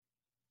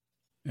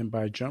And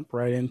by jump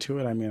right into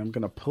it, I mean I'm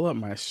going to pull up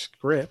my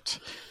script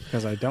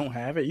because I don't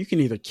have it. You can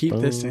either keep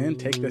this in,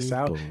 take this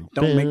out.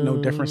 Don't make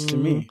no difference to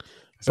me.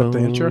 Is that the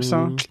intro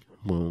song?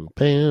 Boom,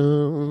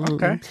 bam,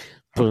 Okay.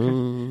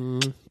 boom,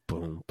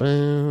 boom,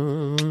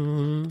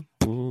 bam,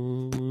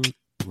 boom,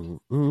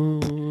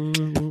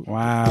 boom,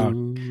 Wow.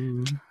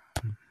 boom.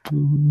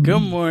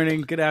 Good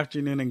morning, good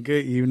afternoon, and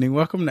good evening.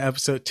 Welcome to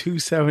episode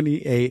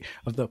 278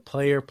 of the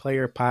Player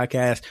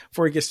Podcast.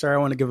 Before we get started, I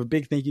want to give a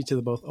big thank you to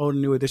the both old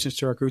and new additions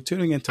to our crew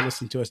tuning in to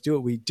listen to us do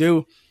what we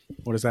do.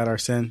 What is that,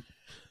 Arsene?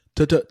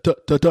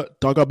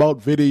 Talk about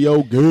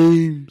video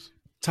games.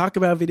 Talk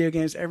about video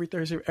games every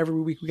Thursday, every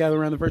week. We gather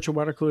around the virtual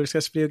water cooler,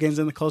 discuss video games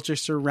and the culture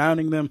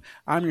surrounding them.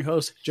 I'm your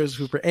host, Joseph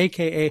Hooper,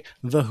 aka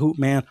The Hoop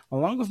Man,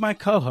 along with my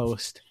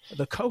co-host,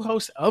 the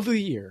co-host of the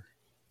year,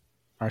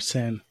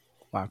 Arsene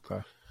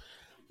Lapka.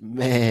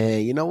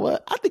 Man, you know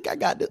what? I think I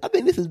got this. I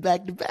think this is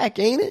back to back,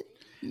 ain't it?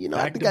 You know,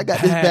 I think I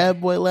got Back-to-back. this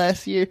bad boy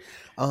last year.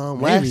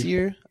 Maybe. Last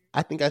year,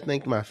 I think I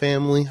thanked my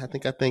family. I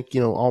think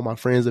all my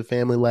friends and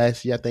family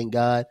last year. I thank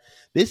God.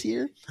 This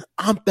year,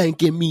 I'm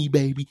thanking me,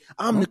 baby.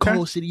 I'm the Okay.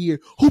 co-host of the year.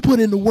 Who put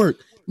in the work?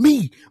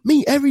 Me.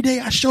 Every day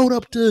I showed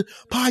up to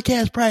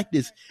podcast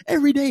practice.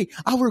 Every day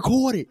I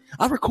recorded.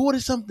 I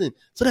recorded something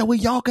so that way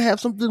y'all can have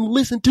something to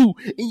listen to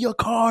in your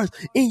cars,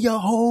 in your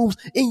homes,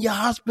 in your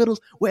hospitals,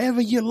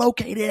 wherever you're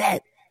located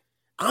at.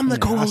 I'm the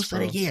In your co-host of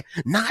the hospitals. year,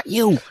 not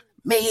you.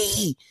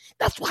 Me.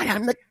 That's why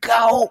I'm the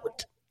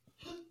GOAT.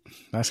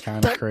 That's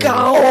kind of The crazy.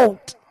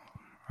 GOAT.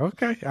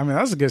 Okay. I mean,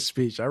 that was a good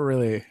speech. I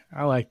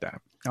like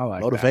that. I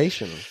like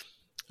Motivational.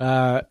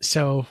 that.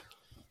 So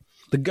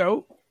the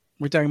GOAT,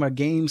 we're talking about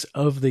games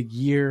of the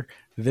year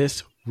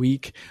this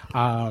week.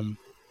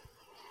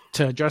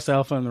 To address the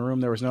elephant in the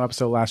room, there was no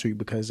episode last week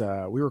because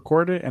we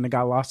recorded and it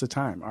got lost to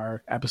time.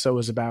 Our episode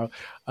was about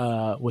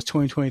was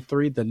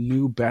 2023 the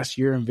new best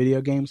year in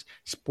video games?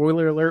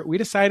 Spoiler alert, we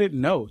decided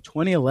no,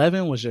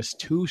 2011 was just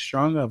too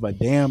strong of a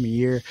damn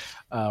year.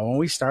 When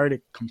we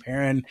started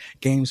comparing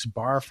games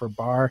bar for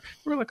bar,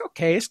 we were like,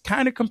 okay, it's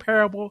kind of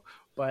comparable,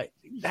 but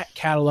that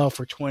catalog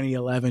for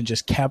 2011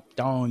 just kept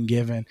on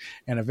giving,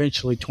 and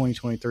eventually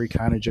 2023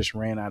 kind of just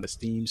ran out of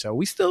steam. So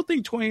we still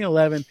think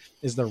 2011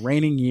 is the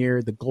reigning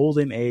year, the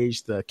golden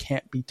age, the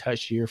can't be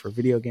touched year for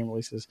video game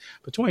releases.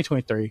 But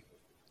 2023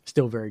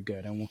 still very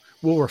good, and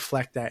we'll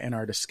reflect that in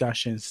our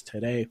discussions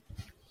today.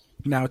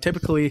 Now,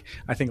 typically,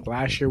 I think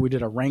last year we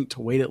did a ranked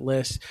weighted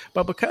list,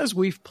 but because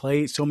we've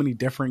played so many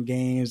different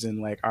games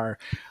and like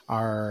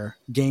our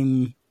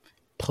game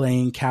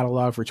playing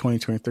catalog for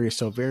 2023 is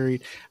so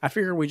varied, I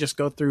figure we just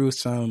go through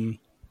some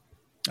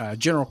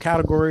general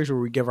categories where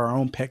we give our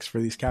own picks for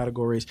these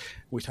categories.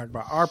 We talk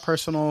about our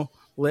personal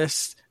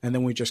lists, and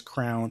then we just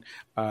crown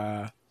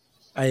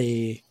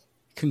a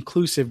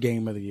conclusive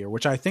game of the year,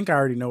 which I think I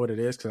already know what it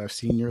is because I've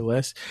seen your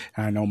list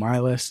and I know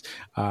my list,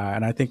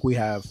 and I think we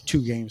have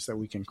two games that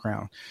we can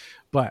crown.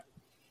 But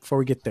before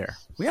we get there,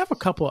 we have a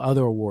couple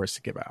other awards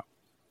to give out,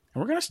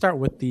 and we're going to start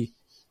with the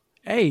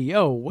Hey,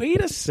 yo, wait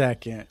a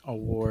second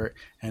award.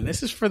 And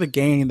this is for the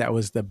game that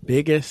was the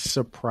biggest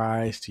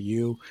surprise to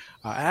you.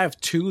 I have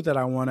two that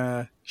I want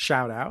to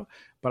shout out,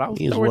 but I'll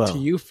throw it to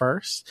you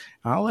first.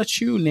 I'll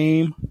let you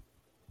name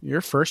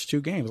your first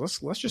two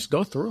games. Let's just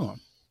go through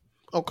them.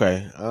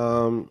 Okay.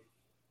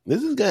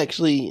 This is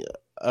actually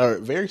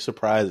very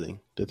surprising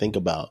to think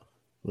about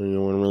when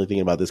I'm really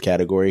thinking about this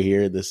category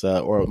here.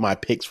 Or my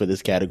picks for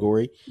this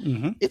category.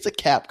 Mm-hmm. It's a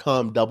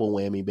Capcom double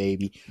whammy,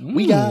 baby.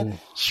 We got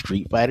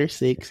Street Fighter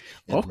 6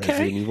 and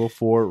Resident Evil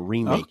 4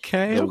 remake.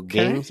 The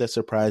games that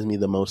surprised me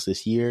the most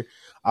this year.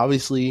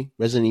 Obviously,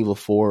 Resident Evil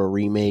 4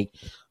 remake,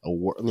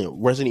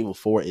 Resident Evil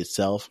 4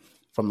 itself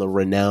from the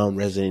renowned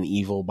Resident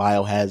Evil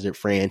Biohazard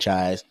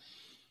franchise.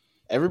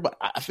 Everybody,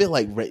 I feel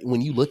like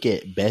when you look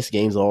at best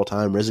games of all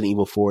time, Resident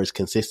Evil 4 is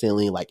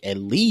consistently like at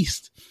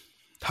least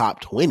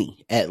top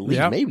 20, at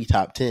least maybe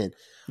top 10.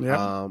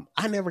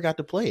 I never got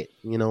to play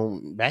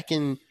it. Back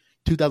in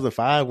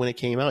 2005 when it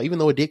came out, even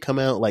though it did come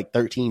out like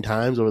 13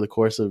 times over the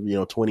course of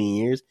 20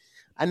 years,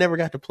 I never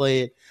got to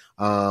play it.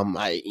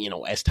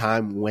 As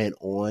time went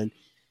on,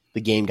 the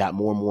game got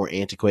more and more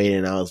antiquated,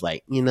 and I was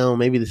like,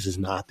 maybe this is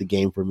not the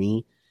game for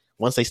me.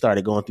 Once they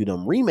started going through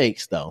them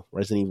remakes, though,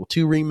 Resident Evil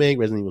 2 remake,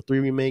 Resident Evil 3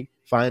 remake,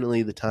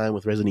 finally the time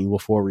with Resident Evil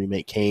 4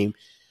 remake came.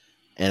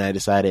 And I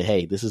decided,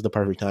 hey, this is the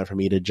perfect time for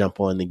me to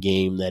jump on the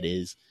game that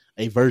is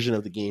a version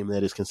of the game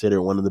that is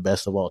considered one of the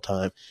best of all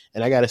time.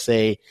 And I got to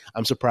say,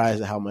 I'm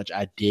surprised at how much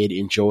I did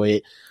enjoy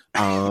it.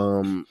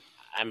 I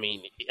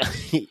mean,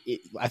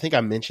 I think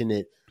I mentioned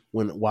it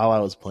while I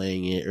was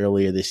playing it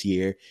earlier this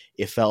year.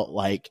 It felt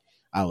like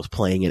I was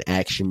playing an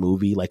action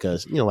movie, like a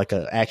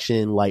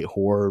action light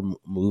horror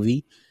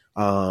movie.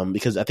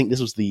 Because I think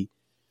this was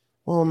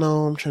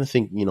I'm trying to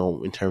think,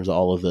 in terms of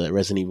all of the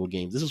Resident Evil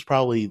games, this was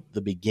probably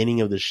the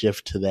beginning of the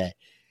shift to that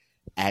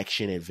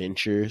action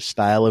adventure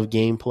style of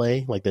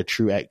gameplay, like the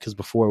true act. Because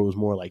before it was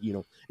more like,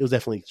 it was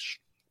definitely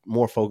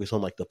more focused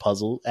on like the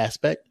puzzle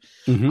aspect.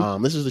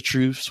 Mm-hmm. This is the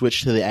true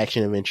switch to the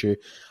action adventure.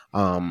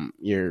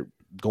 You're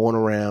going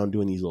around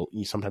doing these little,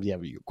 sometimes you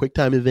have your quick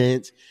time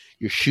events,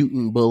 you're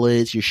shooting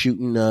bullets, you're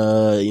shooting,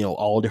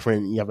 all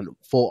different, you have a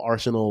full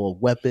arsenal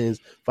of weapons,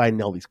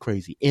 fighting all these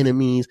crazy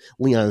enemies.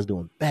 Leon's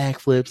doing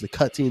backflips. The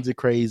cutscenes are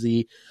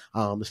crazy.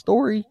 The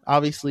story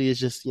obviously is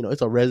just,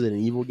 it's a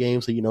Resident Evil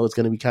game. So, it's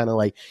going to be kind of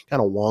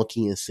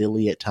wonky and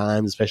silly at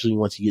times, especially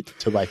once you get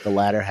to like the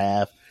latter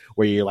half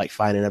where you're like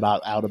finding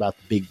out about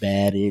the big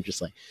bad and you're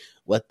just like,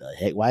 what the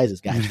heck? Why is this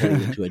guy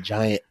turning into a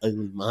giant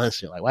ugly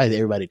monster? Like, why is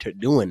everybody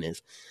doing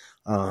this?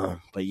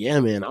 But yeah,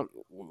 man,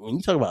 when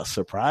you talk about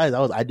surprise,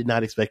 I did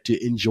not expect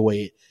to enjoy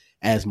it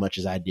as much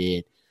as I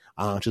did.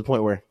 To the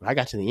point where I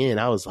got to the end,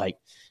 I was like,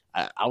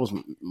 I was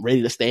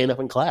ready to stand up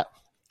and clap.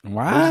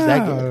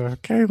 Wow.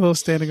 Okay, a little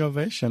standing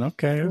ovation.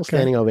 Okay. A little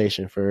standing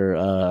ovation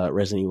for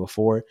Resident Evil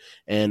 4.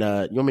 And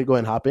you want me to go ahead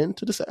and hop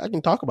into this? I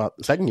can talk about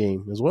the second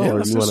game as well. Yeah,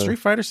 let's do Street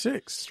Fighter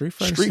 6. Street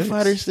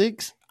Fighter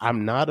 6.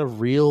 I'm not a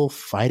real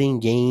fighting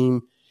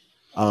game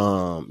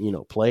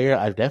player.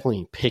 I've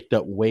definitely picked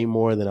up way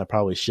more than I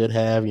probably should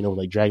have,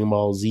 like Dragon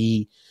Ball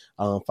Z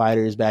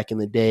fighters back in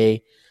the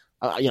day.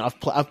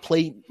 I've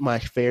played my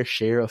fair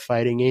share of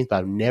fighting games, but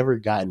I've never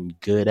gotten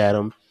good at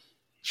them.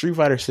 Street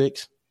Fighter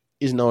 6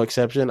 is no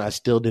exception. I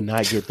still did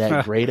not get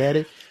that great at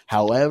it.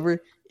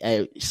 However,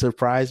 it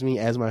surprised me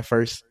as my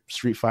first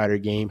Street Fighter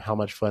game how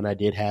much fun I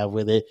did have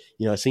with it.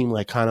 It seemed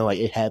like kind of like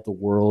it had the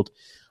world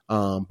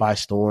by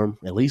storm,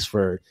 at least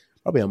for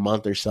probably a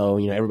month or so.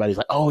 Everybody's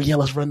like, oh yeah,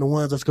 let's run the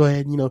ones. Let's go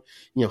ahead and,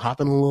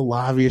 hop in a little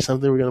lobby or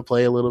something. We're going to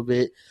play a little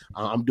bit.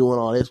 I'm doing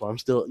all this while I'm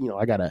still,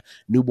 I got a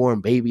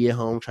newborn baby at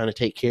home trying to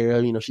take care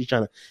of, she's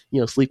trying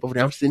to, sleep over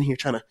there. I'm sitting here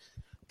trying to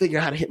figure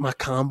out how to hit my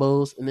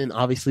combos. And then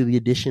obviously the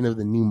addition of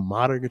the new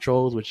modern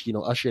controls, which,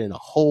 ushered in a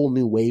whole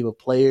new wave of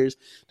players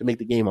to make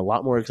the game a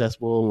lot more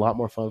accessible, a lot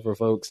more fun for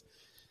folks.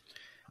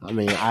 I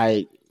mean,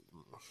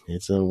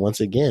 it's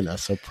once again a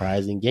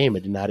surprising game. I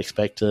did not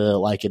expect to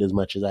like it as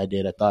much as I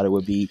did. I thought it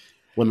would be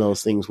one of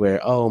those things where,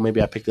 oh,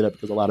 maybe I picked it up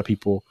because a lot of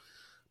people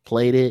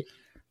played it,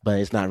 but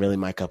it's not really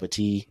my cup of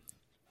tea.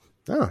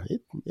 No,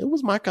 it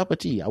was my cup of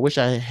tea. I wish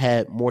I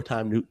had more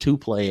time to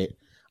play it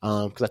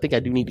because I think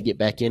I do need to get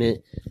back in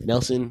it.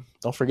 Nelson,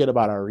 don't forget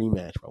about our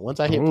rematch. But once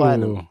I hit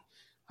platinum,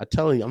 I'm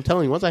telling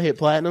you, once I hit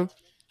platinum,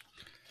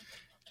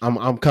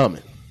 I'm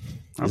coming.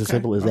 It's as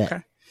simple as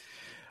that.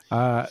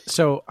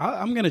 So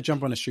I'm going to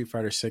jump on to Street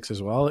Fighter 6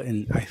 as well.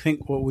 And I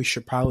think what we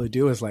should probably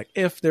do is like,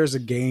 if there's a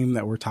game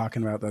that we're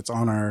talking about that's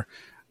on our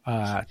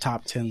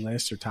top 10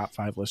 list or top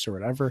 5 list or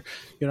whatever,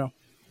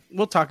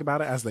 we'll talk about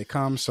it as they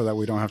come so that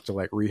we don't have to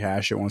like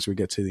rehash it once we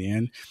get to the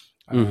end.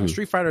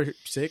 Street Fighter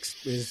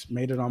 6 is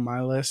made it on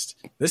my list.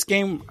 This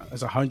game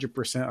is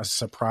 100% a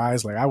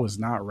surprise. Like I was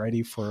not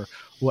ready for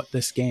what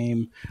this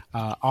game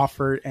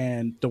offered.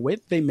 And the way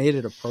that they made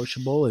it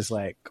approachable is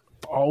like,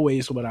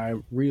 always what I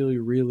really,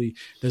 really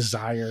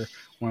desire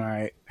when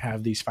I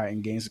have these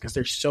fighting games because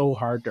they're so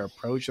hard to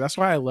approach. That's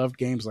why I love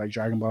games like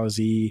Dragon Ball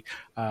Z,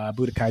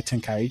 Budokai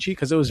Tenkaichi,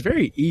 because it was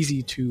very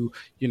easy to,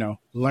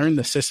 learn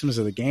the systems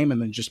of the game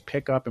and then just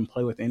pick up and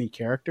play with any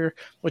character,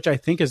 which I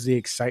think is the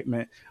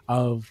excitement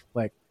of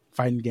like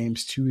fighting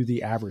games to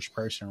the average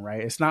person, right?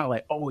 It's not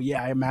like, oh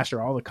yeah, I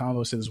master all the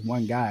combos to this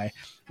one guy.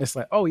 It's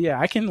like, oh yeah,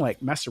 I can like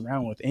mess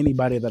around with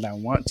anybody that I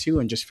want to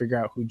and just figure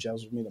out who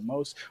gels with me the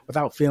most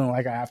without feeling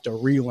like I have to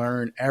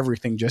relearn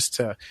everything just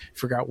to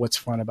figure out what's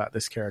fun about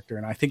this character.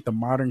 And I think the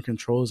modern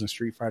controls in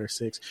Street Fighter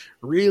 6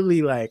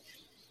 really like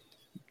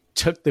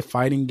took the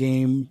fighting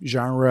game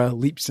genre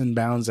leaps and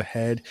bounds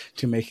ahead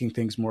to making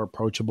things more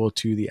approachable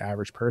to the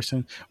average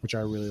person, which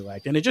I really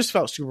liked. And it just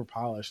felt super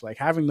polished. Like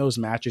having those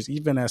matches,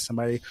 even as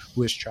somebody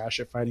who is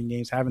trash at fighting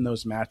games, having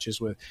those matches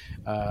with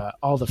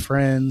all the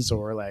friends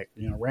or like,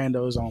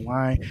 randos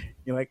online,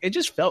 like it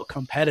just felt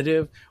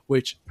competitive,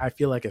 which I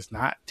feel like is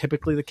not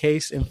typically the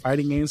case in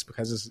fighting games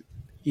because it's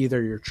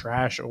either you're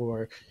trash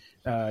or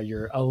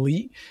you're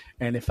elite,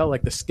 and it felt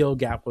like the skill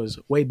gap was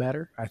way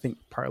better. I think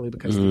partly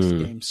because this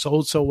game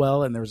sold so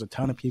well and there was a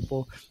ton of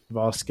people of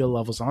all skill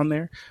levels on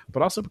there,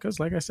 but also because,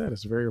 like I said,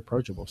 it's very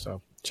approachable.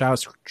 So shout out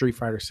to Street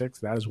Fighter 6.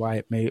 That is why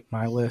it made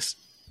my list.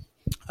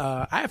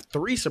 I have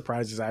 3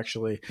 surprises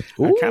actually.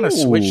 Ooh. I kind of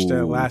switched at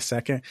the last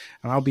second,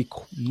 and I'll be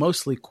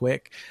mostly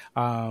quick.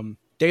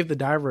 Dave the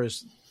Diver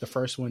is the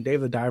first one. Dave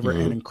the Diver,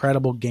 an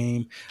incredible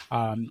game.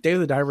 Dave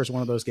the Diver is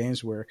one of those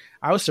games where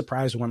I was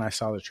surprised when I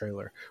saw the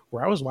trailer.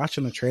 Where I was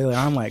watching the trailer, and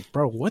I'm like,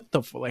 bro, what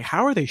the like?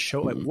 How are they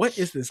showing? Like, what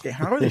is this game?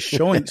 How are they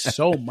showing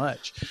so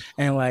much?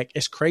 And like,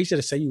 it's crazy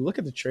to say. You look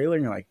at the trailer,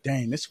 and you're like,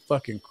 dang, this is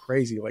fucking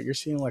crazy. Like, you're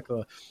seeing like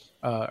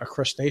a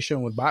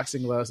crustacean with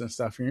boxing gloves and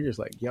stuff, and you're just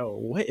like, yo,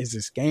 what is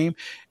this game?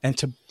 And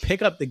to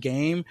pick up the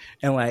game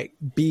and like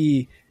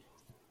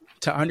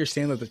to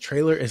understand that the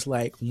trailer is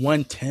like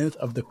 1/10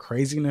 of the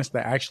craziness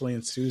that actually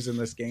ensues in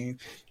this game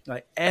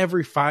Like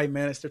every 5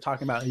 minutes, they're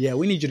talking about, yeah,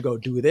 we need you to go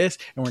do this,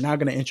 and we're now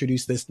going to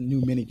introduce this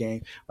new mini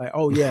game. Like,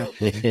 oh yeah,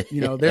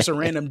 there's a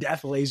random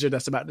death laser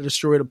that's about to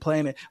destroy the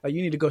planet. Like,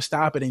 you need to go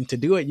stop it, and to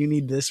do it, you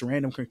need this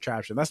random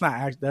contraption.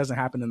 That doesn't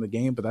happen in the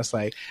game, but that's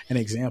like an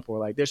example.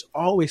 Like, there's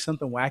always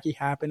something wacky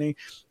happening,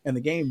 and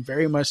the game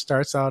very much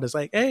starts out as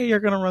like, hey, you're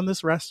going to run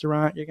this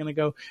restaurant, you're going to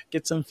go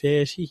get some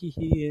fish,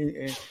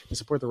 and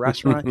support the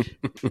restaurant.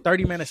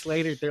 30 minutes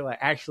later, they're like,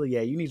 actually,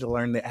 yeah, you need to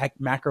learn the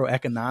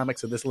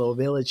macroeconomics of this little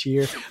village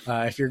here.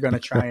 If you're going to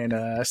try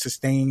and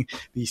sustain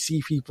these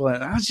sea people.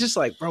 And I was just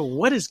like, bro,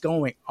 what is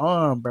going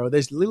on, bro?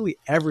 There's literally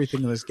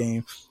everything in this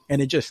game.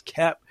 And it just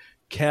kept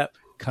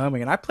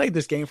coming. And I played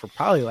this game for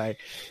probably like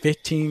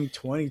 15,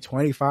 20,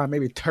 25,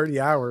 maybe 30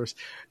 hours.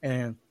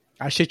 And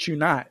I shit you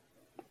not,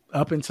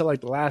 up until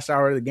like the last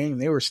hour of the game,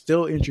 they were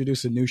still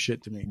introducing new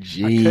shit to me.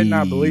 Jeez. I could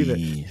not believe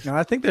it. Now,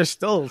 I think there's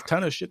still a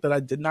ton of shit that I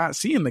did not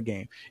see in the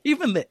game.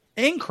 Even the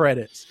end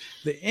credits,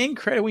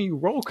 when you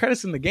roll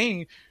credits in the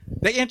game,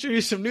 they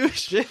introduce some new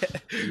shit.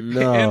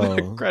 No. And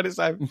the credits,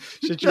 I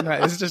shit you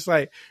not. It's just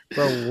like,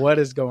 bro, what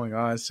is going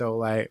on? So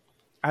like,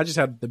 I just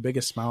had the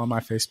biggest smile on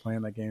my face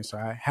playing that game. So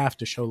I have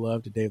to show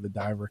love to Dave the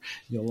Diver.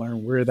 You'll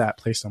learn where that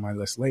placed on my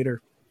list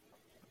later.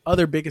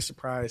 Other biggest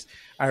surprise,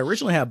 I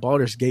originally had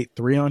Baldur's Gate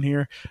 3 on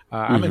here.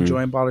 I'm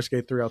enjoying Baldur's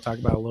Gate 3. I'll talk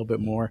about it a little bit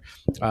more.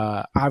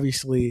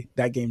 Obviously,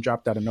 that game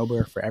dropped out of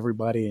nowhere for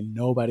everybody, and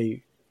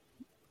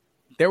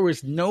there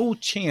was no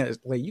chance.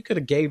 Like, you could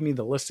have gave me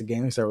the list of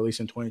games that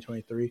released in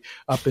 2023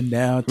 up and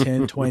down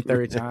 10, 20,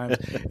 30 times,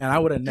 and I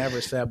would have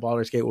never said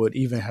Baldur's Gate would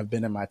even have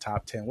been in my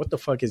top 10. What the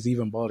fuck is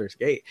even Baldur's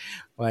Gate?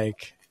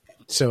 Like,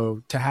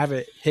 so to have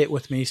it hit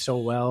with me so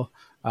well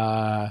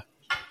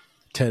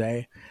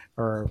today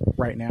or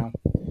right now,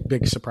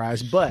 big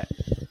surprise. But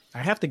I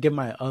have to give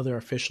my other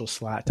official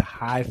slot to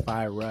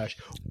Hi-Fi Rush.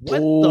 What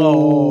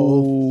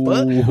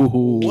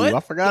I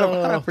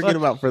forget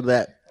about for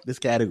this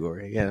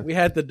category. Yeah, we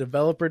had the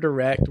developer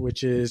direct,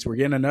 which is we're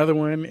getting another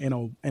one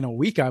in a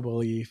week, I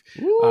believe.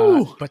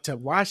 But to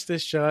watch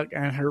this, Chuck,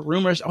 and heard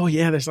rumors, oh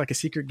yeah, there's like a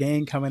secret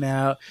game coming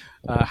out.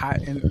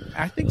 And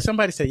I think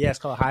somebody said, yeah, it's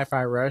called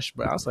Hi-Fi Rush,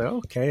 but I was like,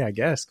 okay, I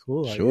guess,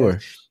 cool, sure.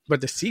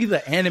 But to see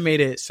the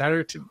animated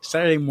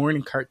Saturday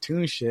morning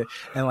cartoon shit,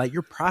 and like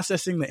you're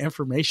processing the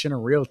information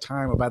in real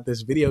time about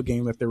this video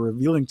game that they're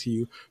revealing to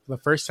you for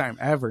the first time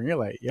ever, and you're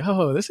like,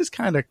 yo, this is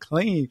kind of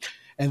clean.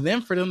 And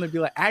then for them to be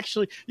like,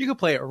 actually, you can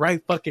play it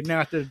right fucking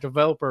now at the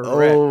developer.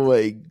 Oh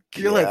my God.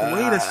 You're like,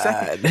 wait a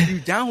second. You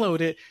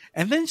download it,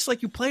 and then it's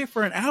like you play it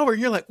for an hour,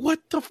 and you're like,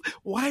 what the?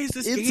 Why is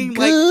this game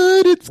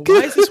good? It's good.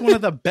 Why is this one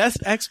of the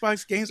best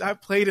Xbox games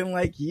I've played in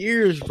like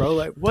years, bro?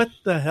 Like, what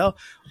the hell?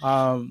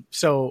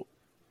 So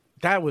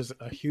that was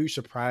a huge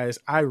surprise.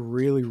 I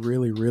really,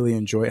 really, really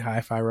enjoyed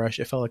Hi-Fi Rush.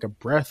 It felt like a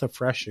breath of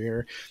fresh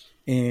air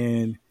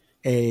in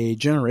a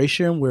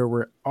generation where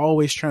we're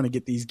always trying to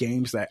get these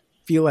games that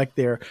feel like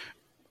they're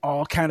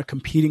all kind of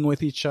competing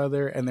with each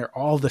other, and they're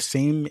all the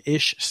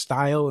same-ish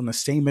style and the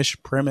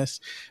same-ish premise.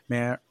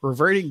 Man,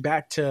 reverting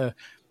back to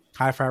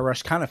Hi-Fi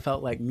Rush kind of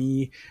felt like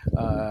me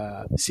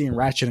seeing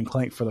Ratchet and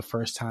Clank for the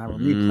first time, or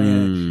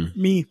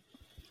me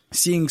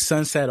seeing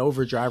Sunset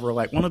Overdrive, or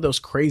like one of those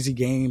crazy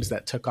games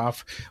that took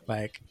off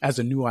like as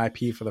a new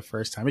IP for the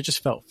first time. It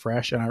just felt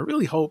fresh, and I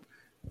really hope,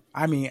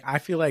 I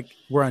feel like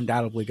we're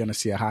undoubtedly going to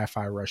see a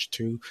Hi-Fi Rush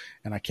 2,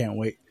 and I can't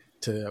wait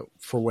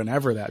for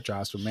whenever that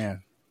drops. But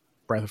man,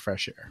 breath of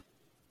fresh air.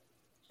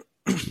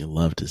 You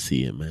love to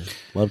see it, man.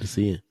 Love to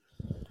see it.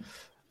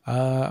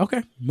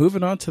 Okay,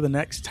 moving on to the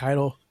next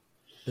title,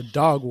 the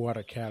dog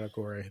water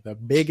category, the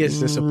biggest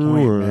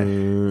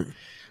disappointment.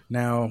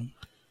 Now,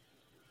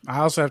 I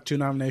also have 2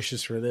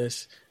 nominations for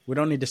this. We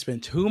don't need to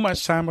spend too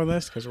much time on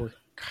this because we're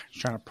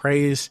trying to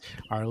praise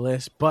our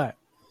list, but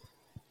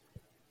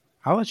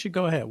I'll let you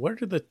go ahead.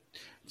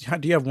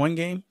 Do you have 1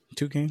 game,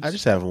 2 games? I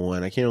just have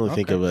 1. I can't really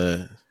think of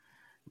a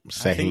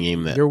second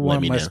game that your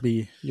one must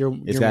be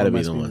it's got to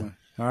be the one.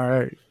 All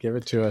right, give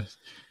it to us.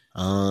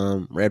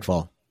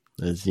 Redfall.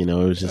 As it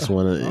was just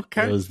one of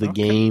it was the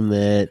game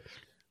that.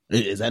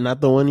 Is that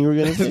not the one you were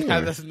going to say?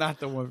 That's not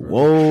the one.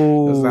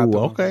 Whoa.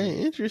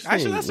 Okay. Interesting.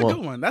 Actually, that's a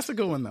good one. That's a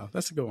good one, though.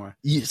 That's a good one.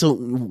 So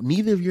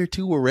neither of your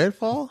 2 were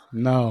Redfall?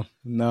 No.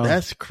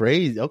 That's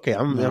crazy. Okay.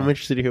 I'm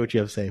interested to hear what you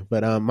have to say.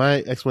 But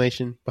my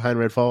explanation behind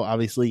Redfall,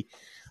 obviously,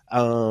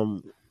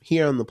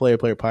 here on the Player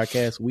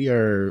podcast,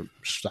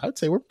 I would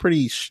say we're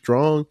pretty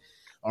strong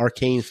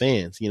Arcane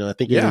fans. I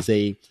think it is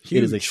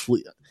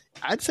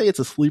I'd say it's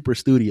a sleeper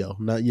studio.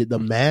 The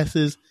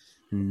masses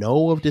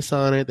know of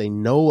Dishonored, they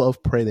know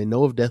of Prey, they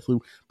know of Deathloop,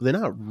 but they're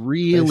not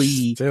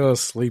really still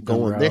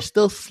sleeping. They're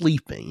still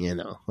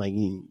sleeping, Like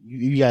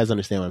you guys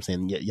understand what I'm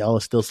saying? Y'all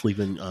are still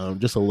sleeping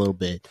just a little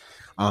bit.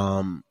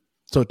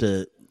 So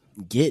to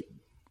get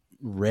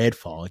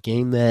Redfall, a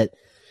game that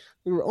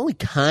we were only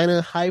kind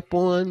of hype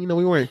on,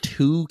 we weren't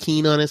too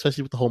keen on it,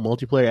 especially with the whole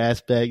multiplayer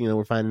aspect.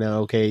 We're finding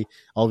out, okay,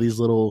 all these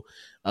little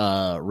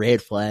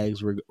red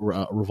flags were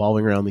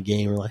revolving around the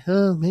game. We're like,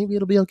 maybe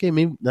it'll be okay.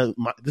 Maybe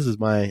this is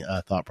my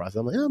thought process.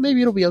 I'm like,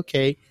 maybe it'll be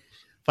okay.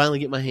 Finally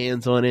get my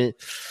hands on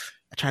it.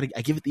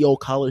 I give it the old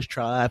college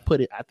try. I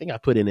think I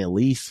put in at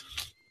least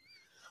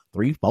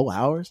 3-4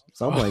 hours,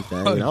 something like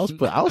that.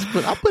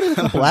 I put in a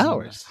couple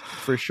hours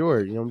for sure.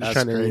 I'm just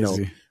trying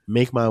to,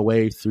 make my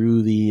way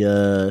through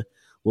the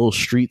little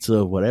streets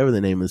of whatever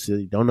the name of the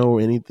city. Don't know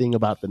anything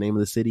about the name of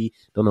the city.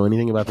 Don't know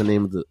anything about the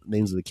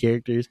names of the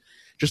characters.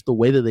 Just the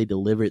way that they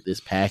delivered this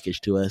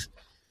package to us,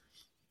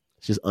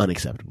 it's just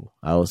unacceptable.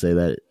 I will say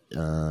that.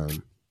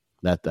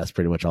 That's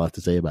pretty much all I have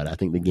to say about it. I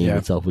think the game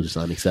itself was just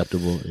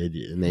unacceptable,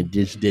 and they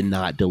just did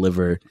not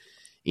deliver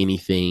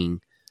anything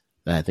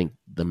that I think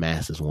the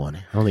masses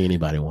wanted. I don't think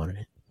anybody wanted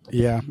it.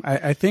 Yeah,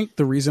 I think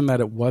the reason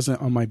that it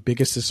wasn't on my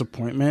biggest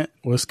disappointment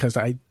was because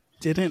they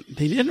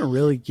didn't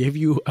really give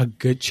you a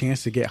good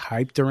chance to get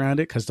hyped around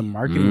it, because the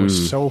marketing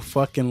was so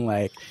fucking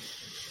like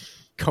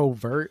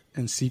covert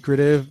and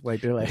secretive.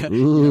 Like they're like,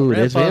 ooh,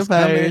 there's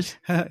vampires.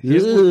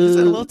 Here's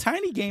a little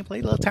tiny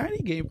gameplay.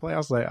 I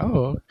was like,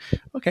 oh,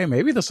 okay,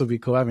 maybe this will be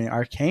cool. I mean,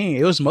 Arcane.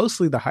 It was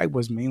mostly the hype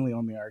was mainly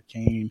on the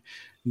Arcane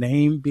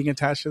name being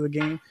attached to the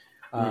game.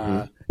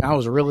 I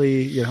was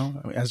really,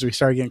 as we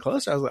started getting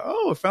closer, I was like,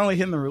 oh, we're finally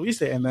hitting the release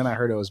date. And then I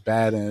heard it was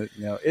bad, and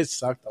it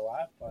sucked a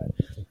lot. But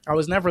I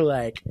was never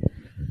like,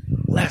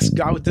 let's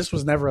go. This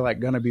was never like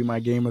going to be my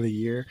game of the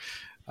year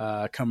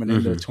coming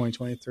into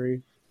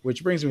 2023.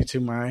 Which brings me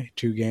to my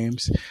 2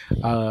 games.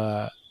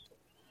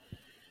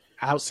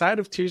 Outside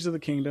of Tears of the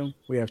Kingdom,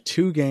 we have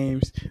 2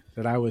 games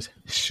that I was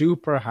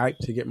super hyped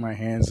to get my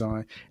hands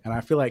on. And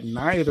I feel like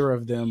neither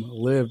of them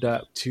lived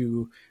up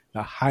to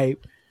the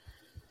hype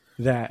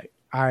that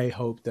I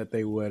hoped that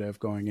they would have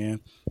going in.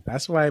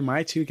 That's why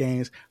my 2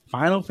 games,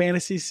 Final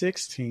Fantasy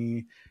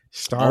 16,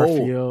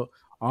 Starfield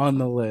on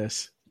the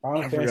list.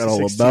 I forgot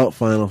all about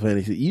Final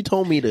Fantasy. You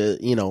told me to,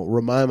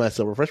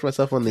 refresh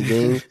myself on the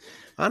game.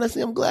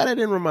 Honestly, I'm glad I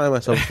didn't remind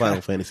myself of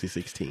Final Fantasy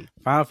 16.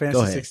 Final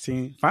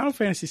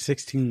Fantasy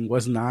 16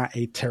 was not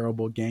a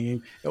terrible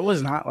game. It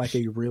was not like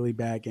a really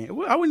bad game.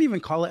 I wouldn't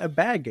even call it a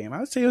bad game. I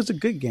would say it was a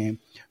good game.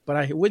 But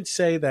I would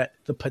say that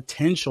the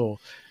potential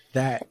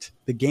that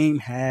the game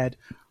had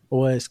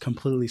was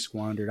completely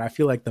squandered. I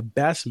feel like the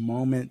best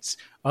moments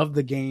of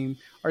the game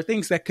are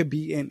things that could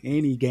be in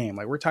any game.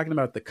 Like, we're talking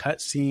about the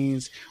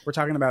cutscenes, we're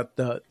talking about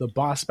the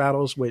boss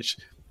battles, which,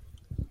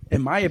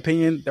 in my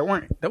opinion, there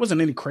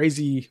wasn't any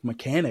crazy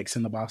mechanics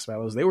in the boss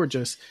battles. They were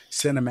just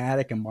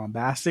cinematic and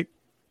bombastic,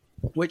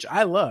 which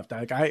I loved.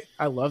 Like,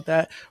 I love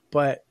that.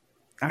 But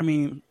I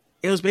mean,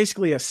 it was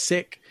basically a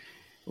sick,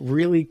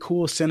 really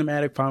cool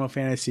cinematic Final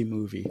Fantasy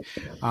movie.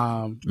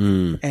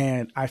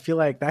 And I feel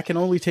like that can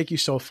only take you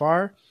so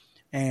far.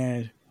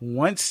 And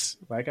once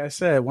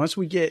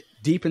we get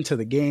deep into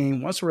the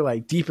game, once we're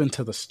like deep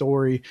into the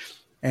story,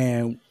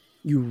 and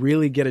you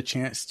really get a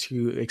chance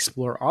to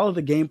explore all of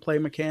the gameplay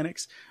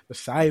mechanics, the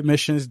side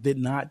missions did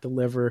not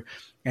deliver.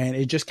 And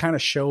it just kind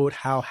of showed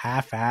how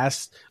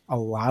half-assed a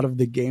lot of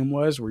the game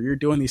was, where you're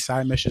doing these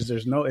side missions.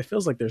 It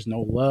feels like there's no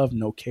love,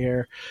 no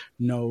care,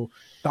 no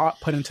thought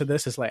put into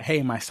this. It's like,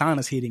 hey, my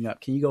sauna's heating up.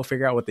 Can you go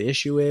figure out what the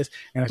issue is?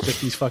 And it's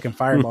just these fucking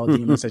fireball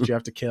demons that you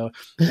have to kill.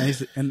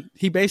 And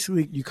he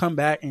basically, you come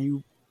back and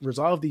you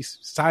resolve these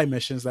side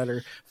missions that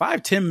are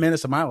 5-10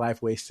 minutes of my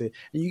life wasted,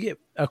 and you get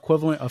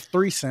equivalent of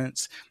 3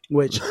 cents,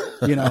 which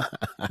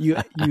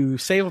you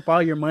save up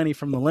all your money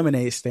from the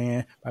lemonade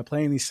stand by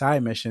playing these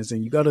side missions.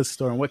 And you go to the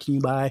store, and what can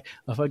you buy?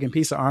 A fucking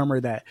piece of armor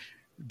that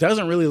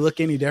doesn't really look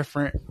any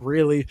different,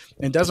 really,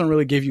 and doesn't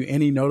really give you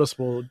any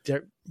noticeable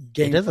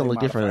game. It doesn't look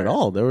different at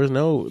all. There were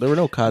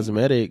no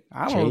cosmetic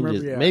changes.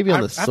 Remember, Maybe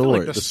on the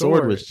sword. Like the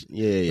sword was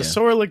the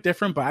sword looked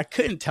different, but I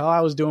couldn't tell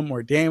I was doing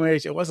more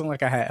damage. It wasn't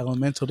like I had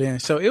elemental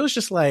damage, so it was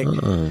just like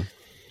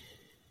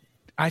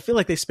I feel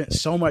like they spent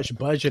so much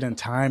budget and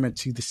time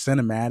into the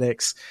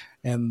cinematics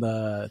and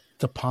the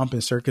pomp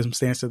and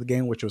circumstance of the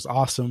game, which was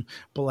awesome.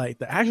 But like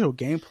the actual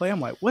gameplay, I'm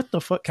like, what the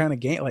fuck kind of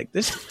game? Like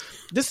this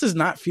does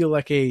not feel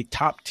like a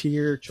top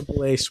tier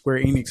AAA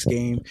Square Enix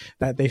game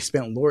that they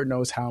spent Lord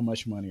knows how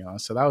much money on.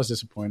 So that was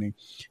disappointing.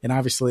 And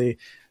obviously,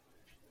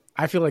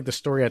 I feel like the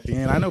story at the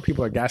end, I know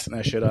people are gassing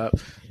that shit up,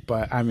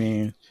 but I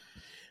mean,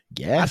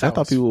 I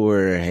thought people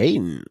were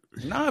hating.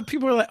 Nah,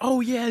 people were like,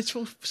 oh yeah, it's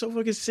so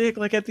fucking sick.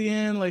 Like at the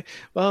end, like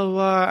blah, blah,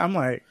 blah. I'm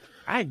like,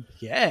 I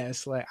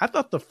guess. Like, I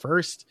thought the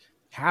first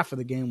half of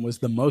the game was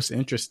the most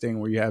interesting,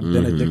 where you have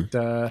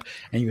Benedicta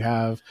and you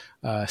have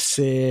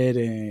Cid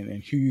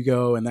and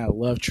Hugo and that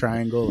love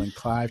triangle, and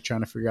Clive trying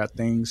to figure out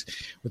things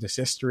with his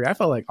history. I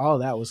felt like all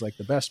that was like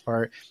the best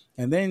part.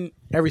 And then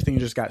everything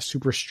just got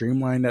super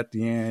streamlined at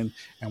the end.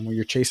 And when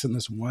you're chasing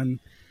this one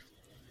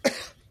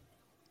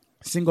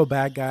single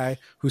bad guy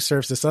who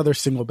serves this other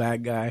single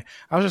bad guy,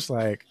 I was just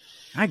like,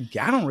 I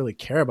don't really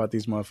care about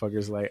these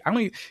motherfuckers. Like,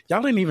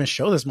 y'all didn't even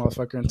show this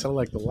motherfucker until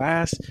like the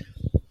last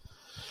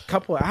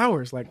couple of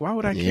hours. Like, why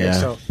would I care?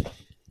 So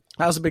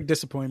that was a big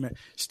disappointment.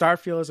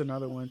 Starfield is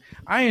another one.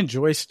 I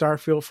enjoy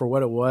Starfield for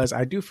what it was.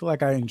 I do feel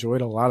like I enjoyed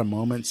a lot of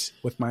moments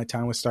with my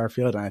time with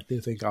Starfield, and I do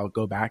think I'll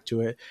go back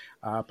to it.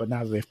 But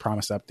now that they've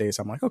promised updates,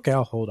 I'm like, okay,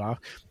 I'll hold off.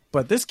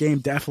 But this game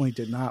definitely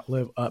did not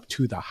live up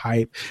to the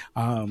hype.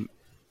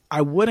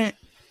 I wouldn't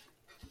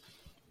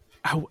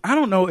I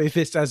don't know if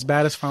it's as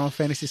bad as Final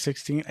Fantasy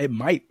 16. It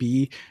might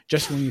be,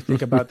 just when you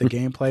think about the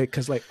gameplay,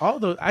 because like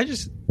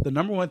the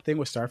number one thing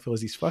with Starfield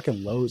is these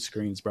fucking load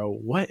screens, bro.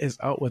 What is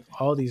up with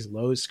all these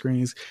load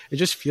screens? It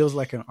just feels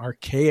like an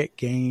archaic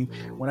game.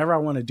 Whenever I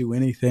want to do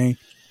anything,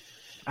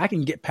 I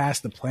can get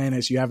past the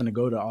planets. You having to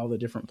go to all the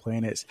different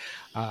planets.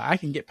 I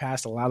can get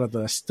past a lot of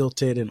the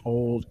stilted and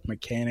old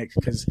mechanics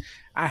because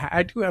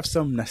I do have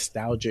some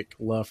nostalgic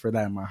love for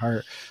that in my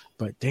heart.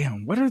 But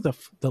damn, what are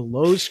the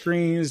load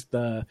screens,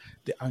 the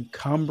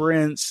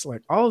encumbrance,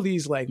 like all of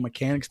these like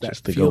mechanics that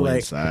just to feel go like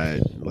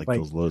inside, like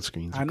those load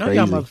screens. I know crazy.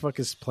 y'all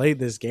motherfuckers played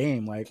this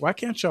game. Like, why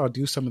can't y'all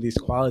do some of these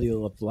quality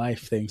of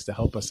life things to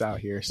help us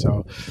out here?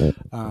 So,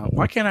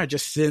 why can't I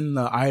just send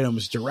the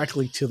items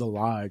directly to the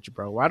lodge,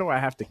 bro? Why do I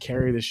have to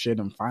carry this shit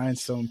and find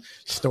some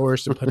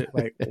stores to put it?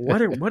 Like,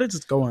 what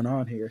is going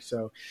on here?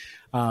 So,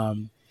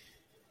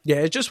 yeah,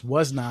 it just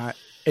was not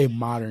a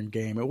modern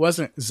game. It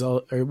wasn't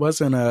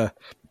a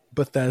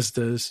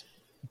Bethesda's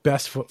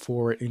best foot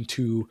forward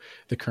into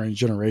the current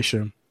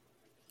generation.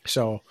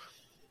 So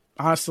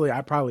honestly,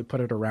 I probably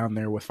put it around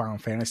there with Final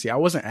Fantasy. I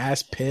wasn't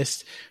as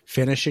pissed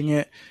finishing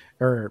it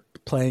or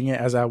playing it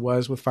as I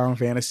was with Final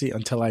Fantasy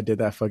until I did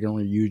that fucking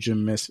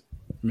Ryujin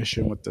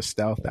mission with the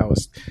stealth. That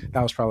was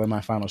probably my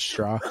final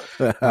straw.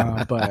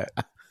 But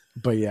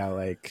yeah,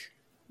 like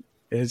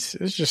it's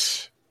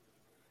just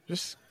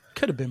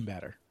could have been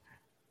better.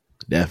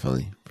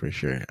 Definitely, for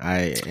sure.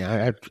 I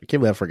can't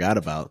believe I forgot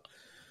about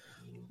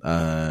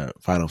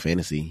Final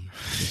Fantasy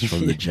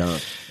from the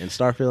jump. And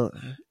Starfield,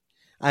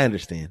 I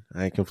understand.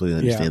 I completely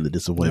understand the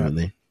disappointment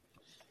there.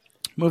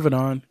 Moving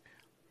on.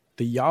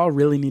 Y'all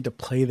really need to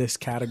play this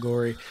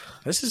category.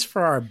 This is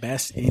for our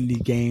best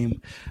indie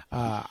game.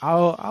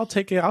 I'll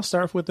take it. I'll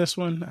start with this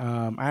one.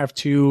 I have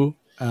two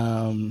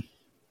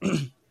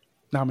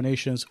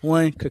nominations.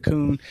 One,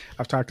 Cocoon.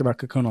 I've talked about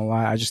Cocoon a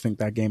lot. I just think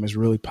that game is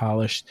really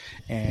polished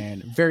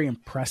and very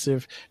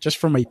impressive just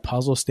from a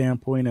puzzle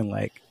standpoint, and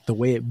like the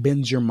way it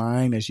bends your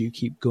mind as you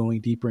keep going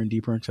deeper and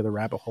deeper into the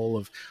rabbit hole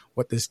of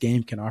what this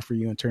game can offer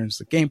you in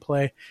terms of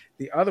gameplay.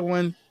 The other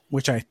one,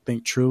 which I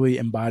think truly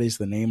embodies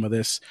the name of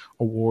this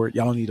award,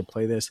 y'all need to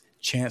play this,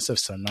 Chants of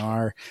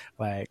Sennaar.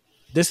 Like,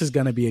 this is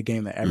going to be a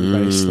game that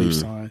everybody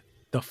sleeps on.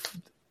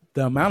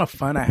 The amount of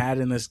fun I had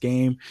in this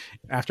game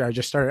after I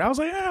just started, I was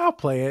like, I'll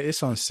play it.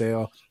 It's on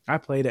sale. I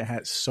played it,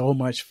 had so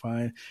much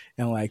fun.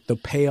 And like the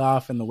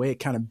payoff and the way it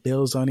kind of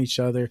builds on each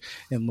other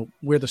and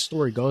where the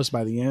story goes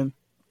by the end,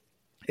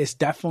 it's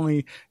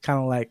definitely kind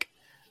of like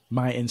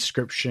my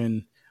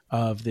Inscription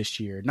of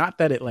this year. Not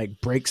that it like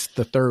breaks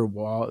the third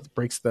wall, it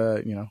breaks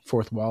the,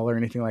 fourth wall or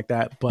anything like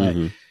that. But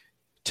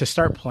to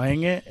start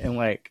playing it and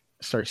like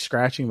start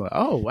scratching, like,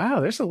 oh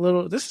wow, this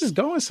is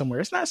going somewhere.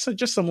 It's not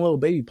just some little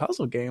baby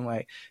puzzle game.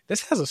 Like,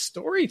 this has a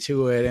story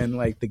to it, and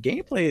like the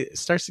gameplay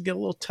starts to get a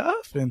little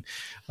tough, and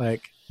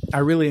like I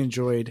really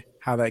enjoyed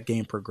how that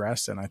game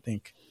progressed, and I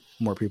think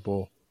more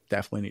people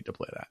definitely need to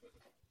play that.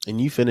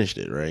 And you finished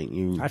it, right?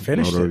 I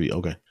finished it.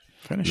 Okay,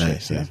 finished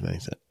nice, it.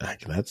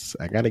 Nice.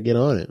 I gotta get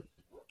on it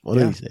one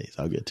of these days.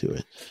 I'll get to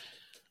it.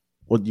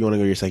 What do you want to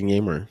go to your second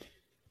game or?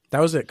 That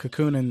was it.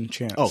 Cocoon and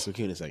Chance. Oh,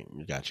 Cocoon and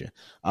second. Gotcha.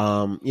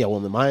 Yeah.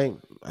 Well,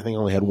 I think I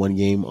only had one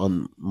game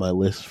on my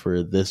list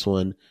for this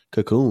one.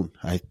 Cocoon.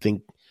 I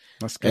think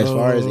as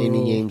far as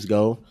indie games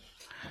go,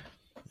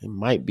 it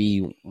might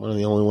be one of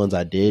the only ones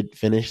I did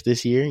finish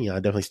this year. I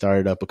definitely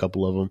started up a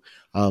couple of them,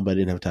 but I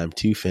didn't have time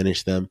to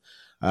finish them.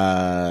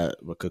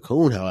 But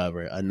Cocoon,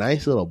 however, a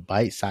nice little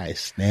bite-sized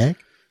snack.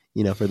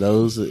 For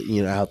those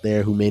out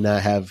there who may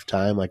not have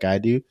time like I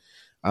do.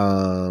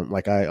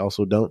 Like I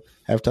also don't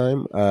have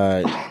time.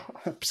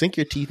 Sink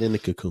your teeth into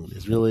Cocoon.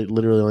 It's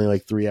literally only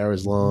like 3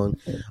 hours long.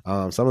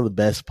 Some of the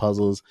best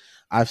puzzles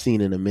I've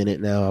seen in a minute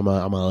now. I'm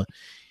a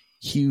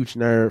huge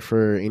nerd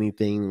for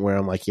anything where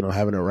I'm like,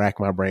 having to rack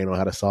my brain on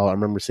how to solve. I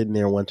remember sitting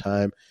there one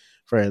time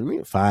for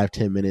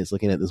 5-10 minutes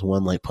looking at this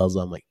one like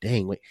puzzle. I'm like,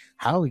 dang, wait,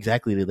 how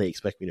exactly did they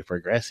expect me to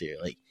progress here?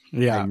 Like,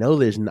 I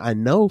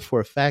know for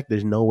a fact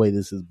there's no way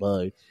this is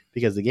bugged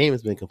because the game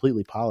has been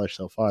completely polished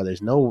so far.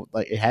 There's no,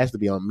 like, it has to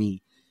be on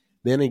me.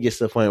 Then it gets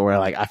to the point where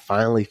like I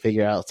finally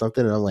figure out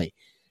something and I'm like,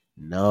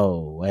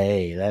 no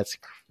way, that's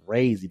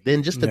crazy.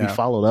 Then just to be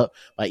followed up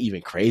by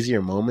even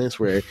crazier moments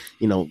where,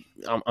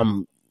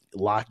 I'm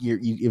locked. You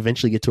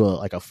eventually get to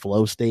a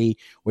flow state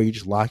where you're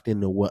just locked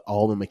into what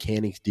all the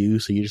mechanics do.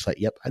 So you're just like,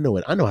 yep, I know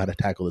it. I know how to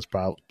tackle this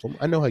problem.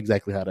 I know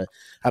exactly how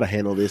to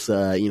handle this,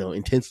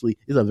 intensely.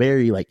 It's a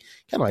very like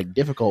kind of like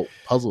difficult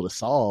puzzle to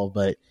solve,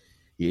 but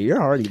you're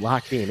already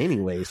locked in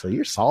anyway. So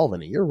you're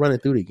solving it. You're running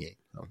through the game.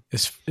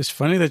 It's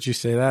funny that you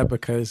say that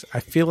because I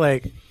feel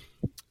like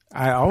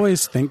I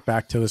always think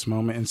back to this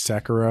moment in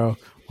Sekiro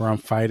where I'm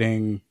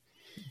fighting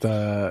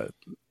the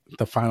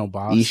final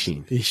boss,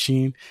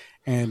 Ishin.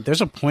 And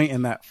there's a point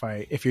in that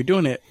fight, if you're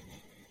doing it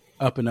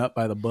up and up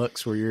by the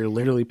books where you're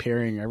literally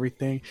parrying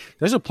everything,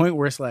 there's a point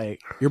where it's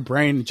like your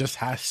brain just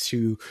has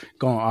to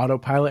go on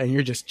autopilot and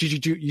you're just,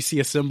 you see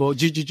a symbol,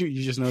 you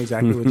just know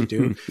exactly what to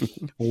do.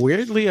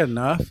 Weirdly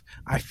enough,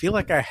 I feel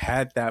like I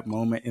had that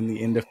moment in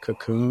the end of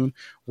Cocoon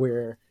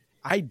where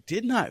I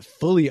did not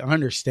fully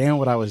understand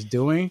what I was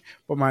doing,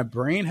 but my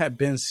brain had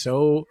been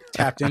so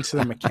tapped into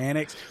the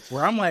mechanics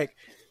where I'm like,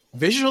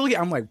 visually,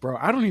 I'm like, bro,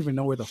 I don't even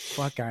know where the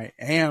fuck I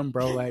am,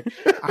 bro. Like,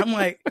 I'm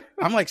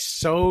like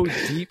so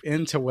deep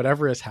into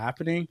whatever is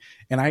happening,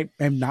 and I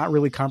am not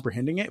really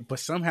comprehending it. But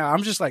somehow,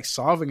 I'm just like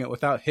solving it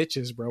without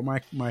hitches, bro.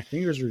 My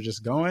fingers were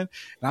just going, and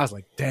I was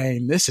like,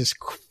 dang, this is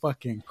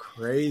fucking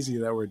crazy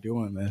that we're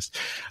doing this.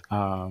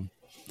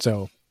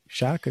 So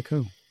shout out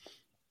Cocoon.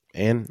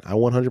 And I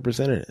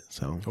 100%ed it.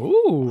 So,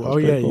 oh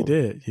yeah, cool. You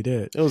did.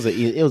 It was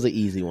an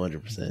easy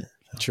 100%.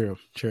 True.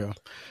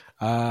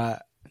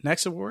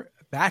 Next award,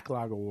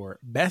 Backlog Award,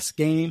 best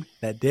game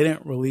that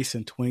didn't release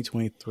in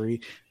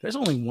 2023. There's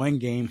only one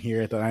game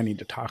here that I need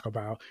to talk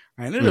about,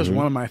 and it is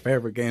one of my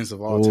favorite games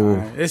of all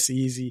time. It's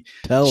easy.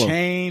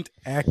 Chained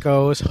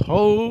Echoes.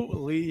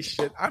 Holy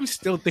shit! I'm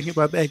still thinking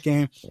about that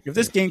game. If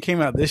this game came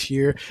out this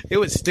year, it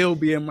would still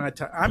be in my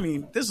top. I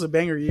mean, this is a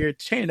banger year.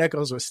 Chained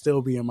Echoes would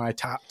still be in my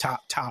top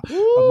of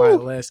my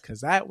list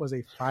because that was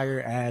a fire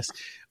ass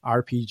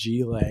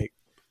RPG. Like,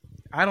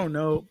 I don't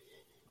know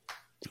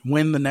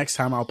when the next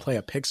time I'll play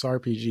a Pixar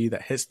RPG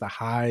that hits the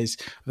highs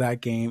of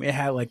that game. It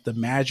had like the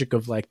magic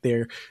of like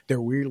their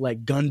weird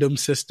like Gundam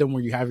system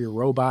where you have your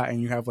robot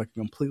and you have like a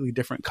completely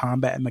different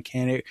combat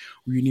mechanic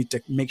where you need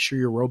to make sure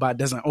your robot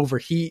doesn't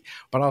overheat,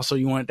 but also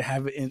you want it to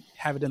have it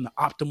in the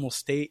optimal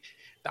state,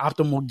 the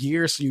optimal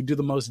gear, so you do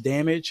the most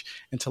damage.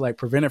 And to like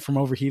prevent it from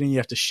overheating, you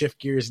have to shift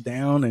gears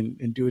down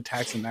and do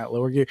attacks in that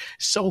lower gear.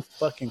 So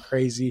fucking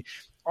crazy.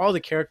 All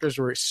the characters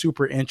were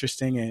super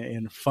interesting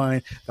and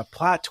fun. The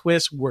plot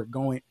twists were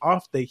going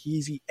off the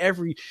heezy.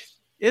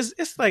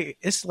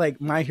 It's like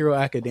My Hero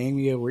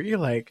Academia, where you're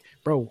like,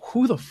 bro,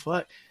 who the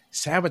fuck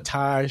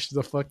sabotaged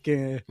the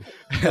fucking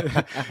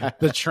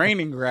the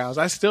training grounds?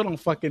 I still don't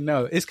fucking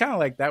know. It's kind of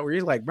like that, where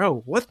you're like, bro,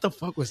 what the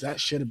fuck was that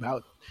shit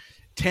about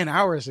 10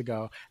 hours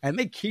ago? And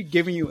they keep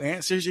giving you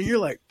answers, and you're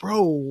like,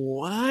 bro,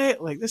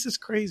 what? Like, this is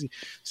crazy.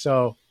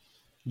 So,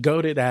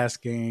 goated ass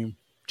game.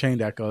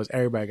 Chained Echoes.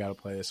 Everybody got to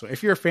play this one.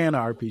 If you're a fan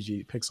of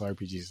Pixel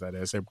RPGs, that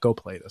is, go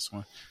play this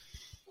one.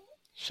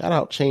 Shout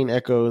out Chained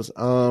Echoes.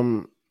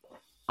 I'm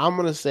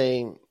gonna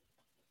say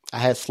I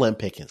had slim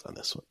pickings on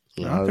this one.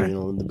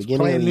 In the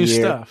beginning of the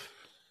year,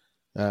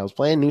 I was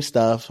playing new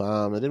stuff.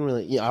 I didn't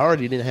really. I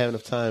already didn't have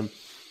enough time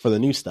for the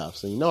new stuff,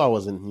 so I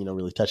wasn't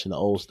really touching the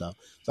old stuff.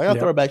 So I got to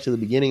throw it back to the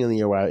beginning of the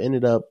year where I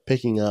ended up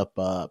picking up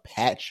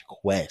Patch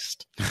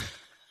Quest.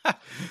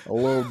 A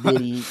little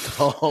bitty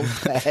called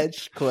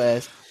Patch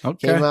Quest.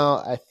 Came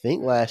out, I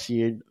think, last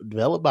year.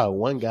 Developed by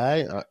one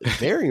guy.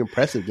 Very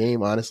impressive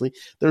game, honestly.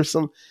 There were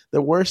some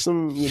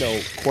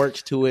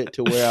quirks to it,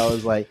 to where I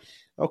was like,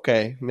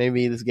 okay,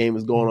 maybe this game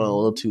is going on a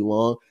little too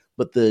long.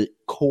 But the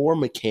core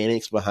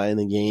mechanics behind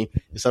the game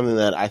is something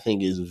that I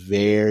think is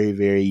very,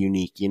 very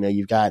unique.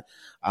 You've got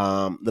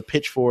the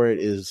pitch for it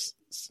is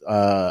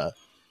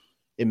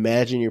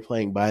imagine you're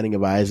playing Binding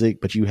of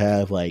Isaac, but you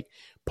have like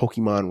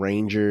Pokemon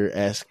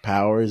Ranger-esque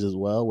powers as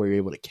well, where you're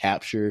able to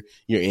capture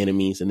your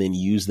enemies and then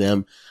use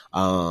them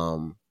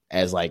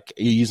as like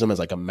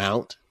a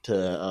mount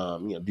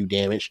to do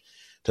damage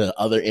to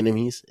other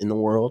enemies in the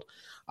world.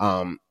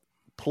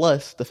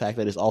 Plus the fact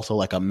that it's also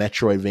like a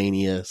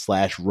Metroidvania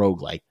 /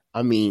 roguelike.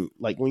 I mean,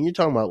 like when you're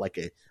talking about like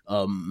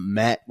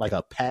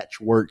a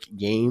patchwork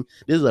game,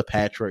 this is a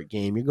patchwork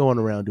game. You're going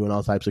around doing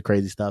all types of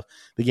crazy stuff.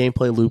 The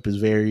gameplay loop is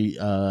very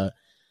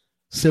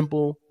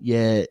simple,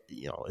 yet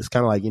it's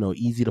kind of like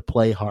easy to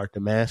play, hard to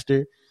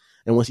master.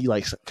 And once you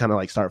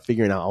start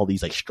figuring out all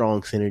these like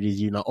strong synergies,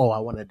 I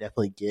want to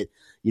definitely get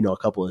a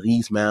couple of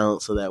these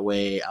mounts, so that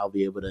way I'll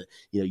be able to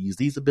use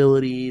these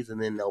abilities, and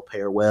then they'll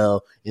pair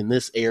well in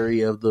this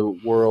area of the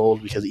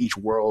world, because each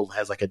world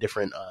has like a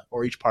different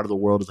or each part of the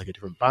world is like a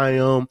different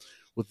biome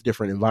with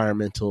different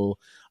environmental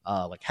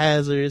like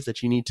hazards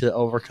that you need to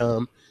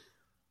overcome.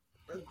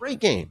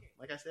 Great game.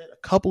 Like I said, a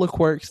couple of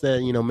quirks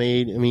that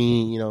made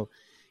me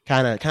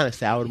kind of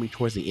soured me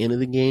towards the end of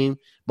the game,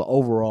 but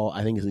overall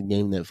I think it's a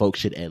game that folks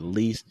should at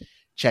least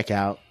check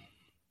out.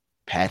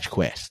 Patch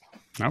Quest.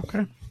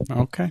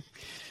 Okay.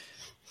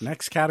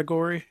 Next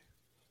category,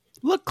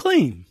 look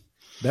clean.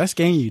 Best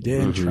game you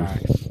didn't try.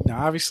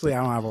 Now, obviously,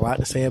 I don't have a lot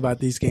to say about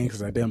these games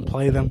because I didn't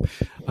play them.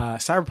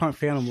 Cyberpunk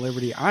Phantom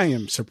Liberty, I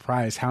am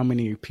surprised how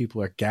many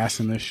people are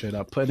gassing this shit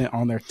up, putting it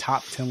on their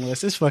top 10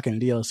 list. It's fucking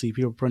DLC.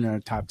 People putting it on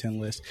their top 10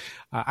 list.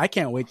 I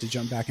can't wait to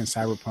jump back in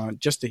Cyberpunk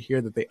just to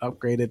hear that they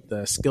upgraded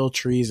the skill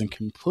trees and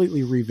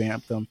completely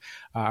revamped them.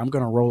 I'm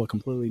going to roll a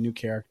completely new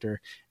character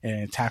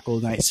and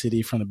tackle Night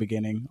City from the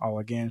beginning all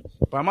again.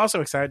 But I'm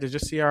also excited to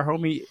just see our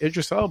homie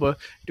Idris Elba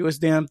do his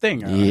damn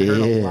thing. I heard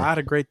a lot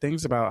of great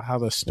things about how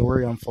the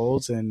story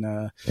unfolds in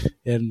the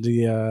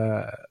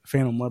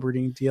Phantom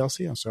Liberty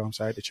DLC, so I'm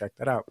excited to check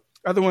that out.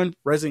 Other one,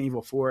 Resident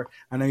Evil 4.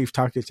 I know you've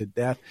talked it to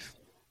death.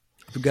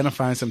 If we're gonna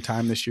find some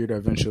time this year to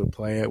eventually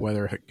play it,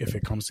 whether if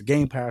it comes to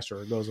Game Pass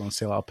or it goes on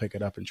sale, I'll pick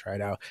it up and try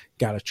it out.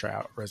 Gotta try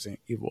out Resident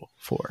Evil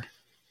 4.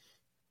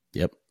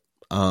 Yep.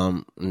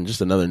 And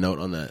just another note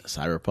on that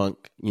Cyberpunk,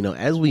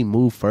 as we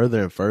move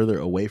further and further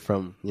away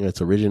from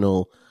its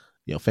original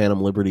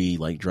Phantom Liberty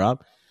like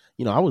drop,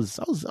 I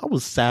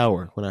was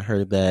sour when I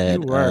heard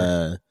that. You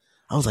were.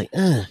 I was like,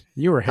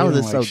 you were how is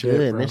it like so shit, good?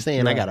 Bro. And they're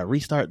saying I got to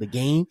restart the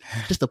game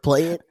just to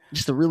play it,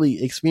 just to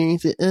really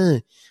experience it.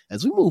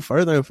 As we move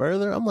further and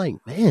further, I'm like,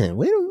 man,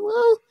 wait a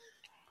minute.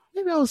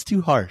 Maybe I was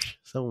too harsh.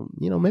 So,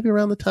 maybe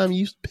around the time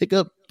you pick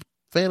up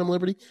Phantom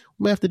Liberty,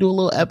 we might have to do a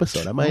little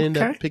episode. I might end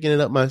up picking it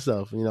up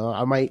myself.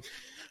 I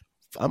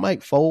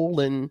might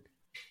fold and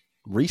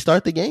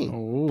restart the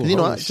game.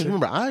 Because,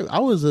 remember, I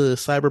was a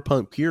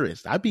Cyberpunk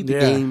purist. I beat the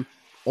game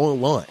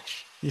on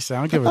launch. You say, I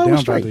don't give a damn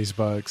about these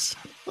bugs.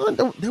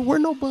 There were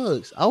no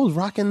bugs. I was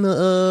rocking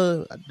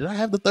the, did I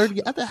have the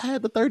 30? I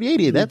had the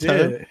 3080 at that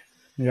time.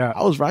 Yeah.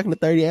 I was rocking the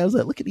 30. I was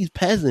like, look at these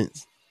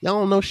peasants. Y'all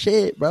don't know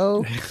shit,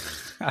 bro.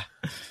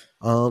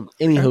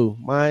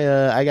 Anywho,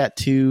 I got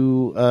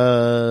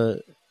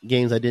 2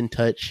 games I didn't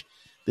touch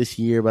this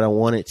year, but I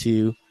wanted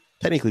to.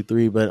 Technically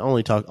 3, but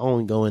only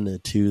go into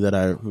 2 that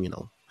I,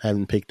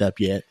 haven't picked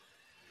up yet.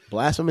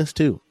 Blasphemous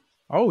 2.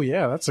 Oh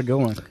yeah, that's a good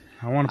one.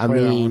 I want to play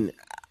that one.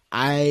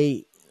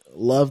 I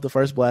love the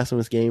first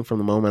Blasphemous game from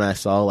the moment I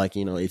saw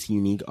its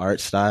unique art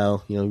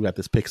style. We got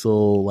this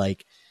pixel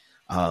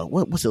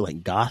what's it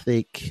like,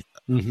 gothic?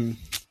 Mm-hmm.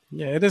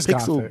 Yeah, it is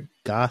pixel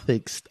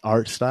gothic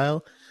art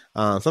style.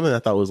 Something I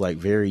thought was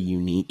very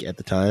unique at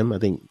the time. I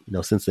think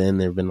since then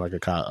there have been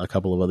a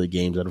couple of other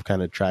games that have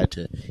kind of tried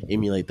to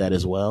emulate that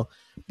as well.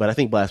 But I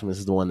think Blasphemous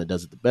is the one that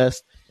does it the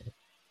best.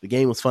 The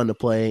game was fun to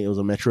play. It was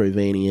a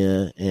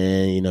Metroidvania,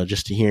 and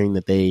just hearing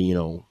that they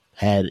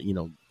had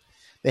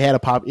they had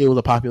it was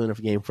a popular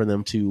enough game for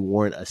them to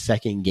warrant a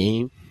second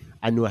game.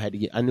 I knew I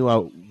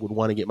would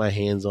want to get my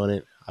hands on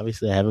it.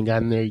 Obviously, I haven't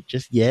gotten there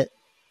just yet.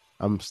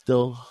 I'm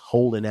still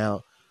holding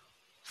out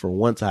for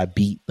once I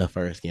beat the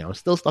first game. I'm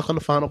still stuck on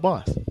the final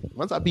boss.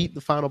 Once I beat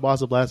the final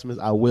boss of Blasphemous,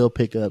 I will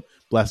pick up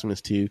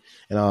Blasphemous 2,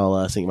 and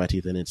I'll sink my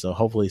teeth in it. So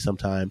hopefully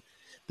sometime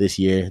this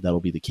year that'll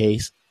be the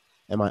case.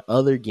 And my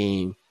other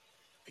game,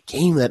 a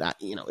game that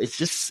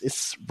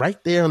it's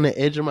right there on the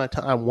edge of my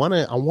tongue. I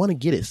wanna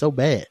get it so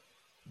bad.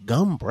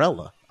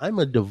 Gumbrella. I'm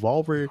a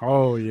Devolver.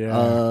 Oh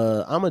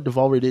yeah. I'm a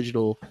Devolver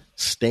Digital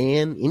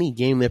stan. Any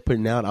game they're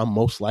putting out, I'm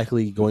most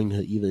likely going to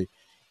either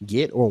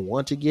get or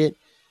want to get.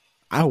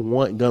 I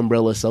want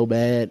Gumbrella so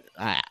bad.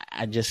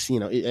 I just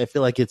I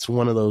feel like it's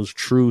one of those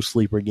true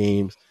sleeper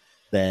games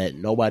that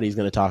nobody's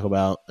going to talk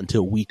about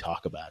until we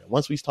talk about it.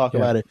 Once we talk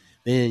about it,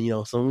 then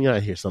I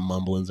hear some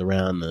mumblings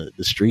around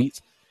the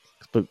streets,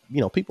 but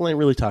people ain't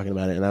really talking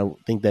about it, and I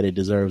think that it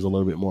deserves a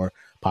little bit more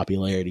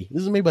popularity.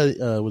 This is made by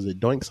was it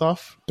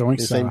Doinksoft? The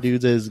same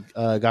dudes as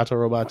Gato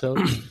Roboto.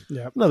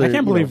 Yeah, I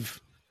can't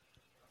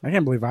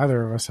believe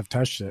either of us have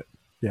touched it.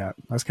 Yeah,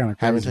 that's kind of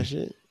crazy. Haven't touched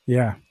it.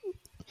 Yeah,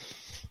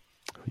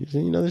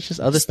 there's just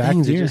other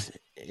things.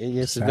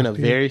 It's been a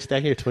very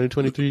stacked year.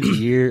 2023 is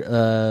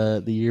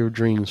the year of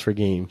dreams for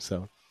games.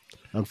 So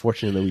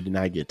unfortunately, we did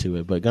not get to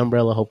it. But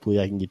Gumbrella, hopefully,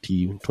 I can get to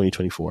you in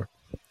 2024.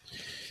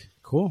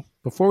 Cool.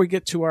 Before we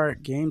get to our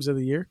games of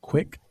the year,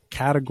 quick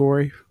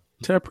category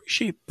to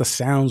appreciate the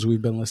sounds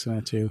we've been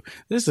listening to.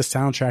 This is the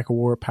Soundtrack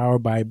Award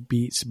powered by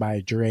Beats by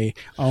Dre,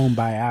 owned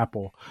by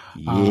Apple.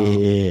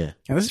 Yeah.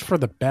 And this is for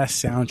the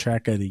best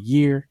soundtrack of the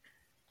year.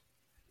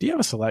 Do you have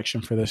a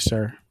selection for this,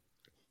 sir?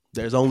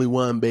 There's only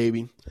one,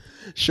 baby.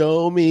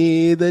 Show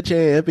me the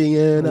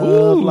champion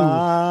of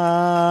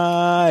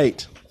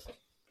light.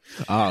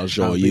 I'll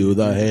show you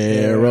the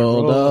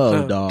herald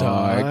of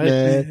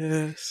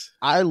darkness.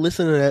 I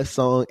listen to that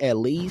song at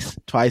least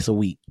twice a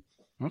week.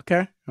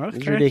 Okay.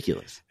 It's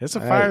ridiculous. It's a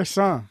fire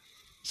song.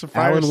 It's a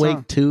fire Alan song.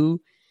 Wake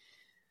 2.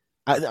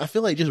 I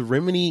feel like just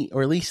Remedy,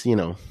 or at least, I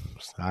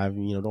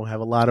don't have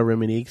a lot of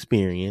Remedy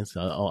experience.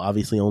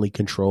 Obviously only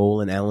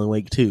Control and Alan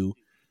Wake 2.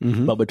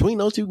 Mm-hmm. But between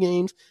those two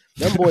games,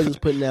 them boys is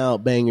putting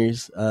out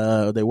bangers.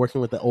 They're working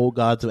with the old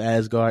gods of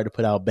Asgard to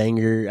put out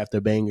banger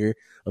after banger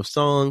of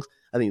songs.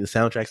 I think the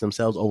soundtracks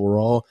themselves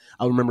overall,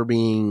 I remember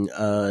being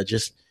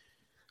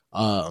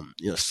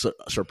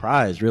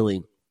surprised,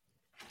 really.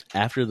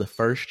 After the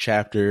first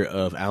chapter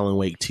of Alan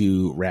Wake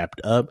 2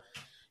 wrapped up,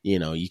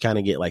 you kind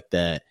of get like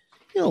that,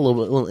 a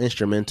little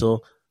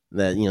instrumental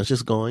that, it's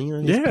just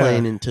going, just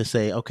playing and to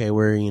say, okay,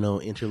 we're,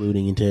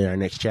 interluding into our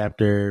next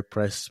chapter,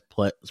 press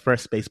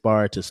space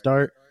bar to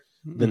start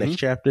the next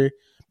chapter.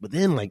 But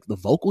then like the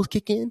vocals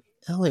kick in.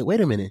 And I'm like, wait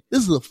a minute,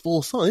 this is a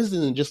full song. This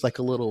isn't just like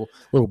a little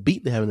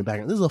beat they have in the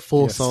background. This is a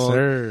full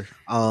song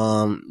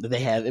that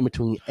they have in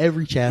between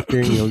every chapter.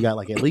 We got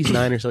like at least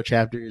 9 or so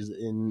chapters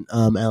in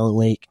Alan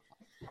Wake.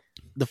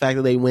 The fact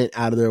that they went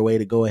out of their way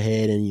to go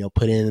ahead and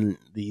put in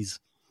these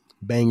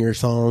banger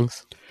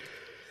songs,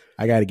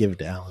 I got to give it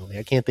to Alan Wake.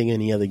 I can't think of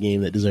any other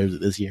game that deserves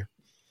it this year.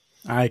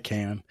 I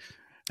can.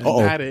 And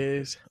that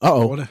is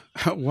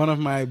one of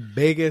my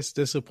biggest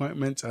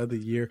disappointments of the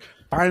year.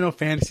 Final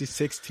Fantasy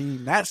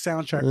 16. That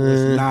soundtrack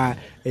was not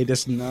that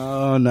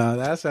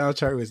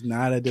soundtrack was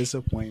not a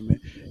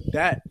disappointment.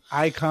 that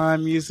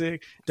icon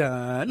music.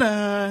 Da,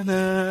 na,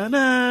 na,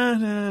 na,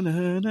 na,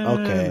 na, na,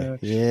 okay.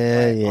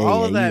 Yeah.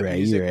 All of that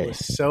music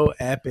was so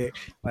epic.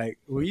 Like,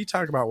 when you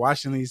talk about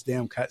watching these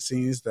damn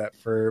cutscenes that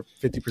for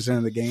 50%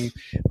 of the game,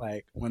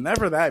 like,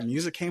 whenever that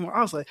music came on,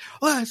 I was like,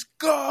 let's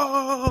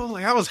go.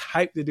 Like, I was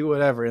hyped to do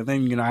whatever. And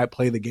then, I'd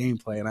play the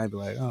gameplay and I'd be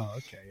like, oh,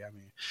 okay. I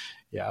mean,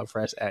 yeah, I'll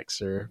press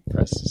X or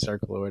press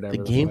circle or whatever. The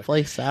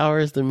gameplay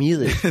sours the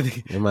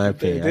music, in my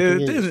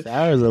opinion. It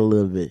sours a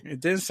little bit. It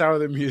did sour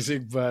the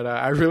music, but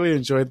I really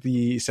enjoyed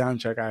the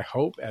soundtrack. I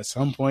hope at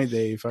some point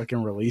they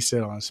fucking release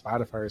it on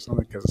Spotify or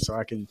something, so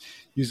I can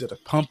use it to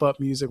pump up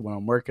music when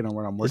I'm working or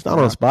when I'm working. It's not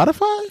on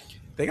Spotify?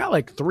 They got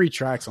like 3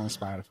 tracks on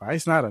Spotify.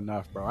 It's not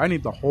enough, bro. I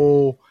need the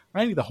whole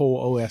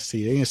OST.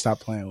 They need to stop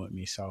playing with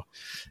me. So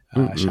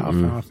shout out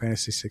Final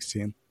Fantasy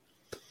 16.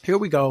 Here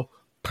we go.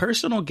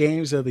 Personal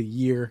games of the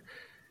year.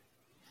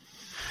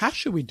 How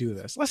should we do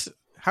this?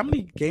 How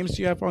many games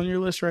do you have on your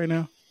list right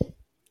now?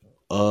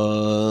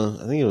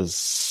 I think it was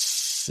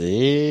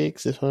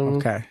 6.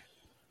 Okay.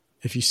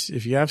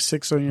 If you have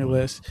 6 on your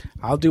list,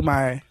 I'll do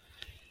my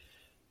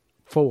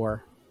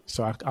 4.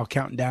 So I'll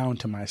count down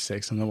to my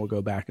 6, and then we'll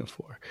go back and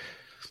forth.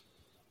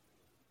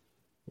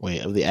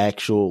 Wait, of the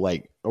actual,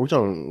 like, are we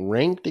talking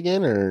ranked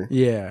again, or?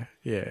 Yeah.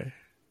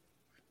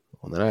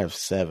 Well, then I have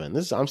 7.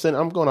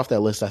 I'm going off that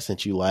list I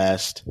sent you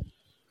last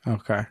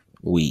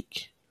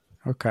week.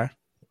 Okay.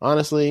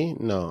 Honestly,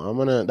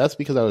 no. That's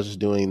because I was just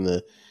doing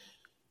the.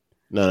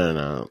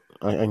 No.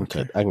 I can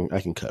cut.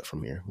 I can cut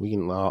from here.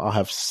 I'll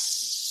have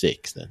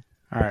 6 then.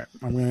 All right.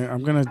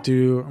 I'm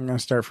gonna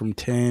start from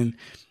 10,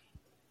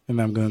 and then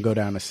I'm gonna go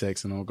down to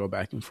 6, and then we'll go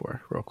back and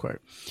forth real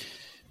quick.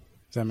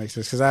 Does that make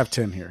sense? Because I have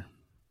 10 here.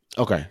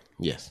 Okay.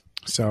 Yes.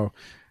 So,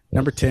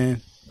 number 10,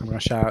 I'm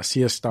gonna shout out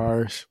Sea of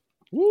Stars.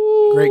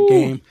 Woo! Great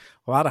game.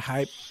 A lot of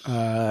hype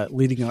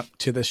leading up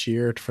to this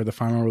year for the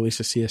final release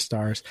of Sea of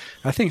Stars.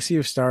 I think Sea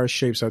of Stars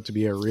shapes up to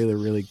be a really,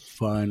 really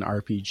fun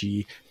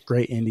RPG.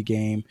 Great indie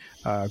game.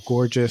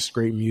 Gorgeous,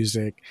 great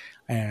music.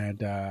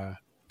 And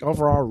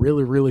overall,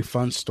 really, really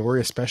fun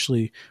story,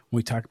 especially when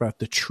we talk about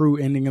the true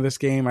ending of this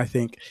game. I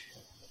think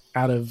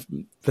out of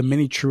the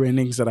many true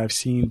endings that I've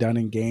seen done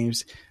in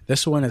games,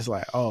 this one is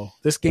like, oh,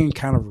 this game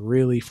kind of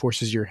really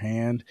forces your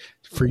hand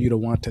for you to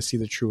want to see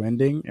the true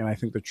ending. And I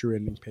think the true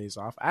ending pays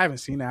off. I haven't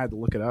seen it. I had to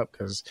look it up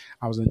because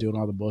I wasn't doing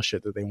all the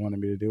bullshit that they wanted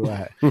me to do.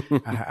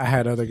 I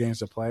had other games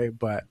to play,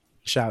 but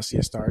shout out Sea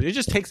of Stars. It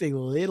just takes a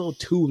little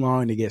too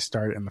long to get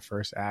started in the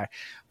first act.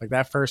 Like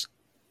that first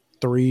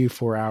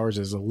 3-4 hours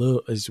is a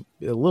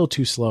little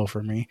too slow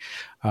for me.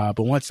 But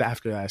once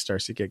after that, it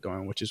starts to get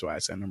going, which is why I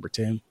said number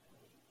 10.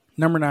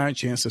 Number 9,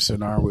 Chants of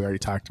Sennaar. We already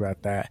talked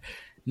about that.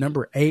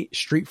 Number 8,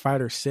 Street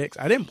Fighter 6.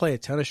 I didn't play a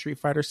ton of Street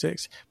Fighter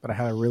 6, but I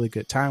had a really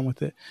good time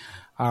with it.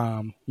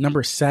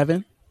 Number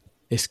 7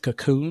 is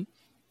Cocoon.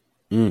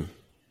 Even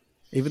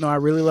though I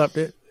really loved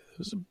it,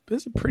 it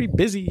was a pretty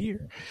busy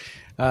year.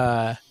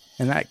 And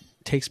that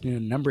takes me to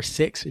number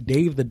 6,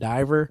 Dave the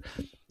Diver.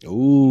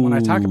 Ooh. When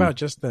I talk about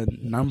just the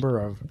number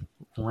of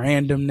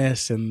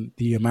randomness and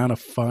the amount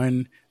of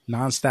fun,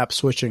 nonstop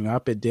switching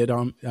up it did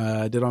on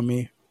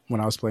me when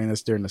I was playing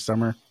this during the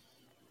summer.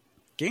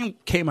 Game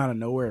came out of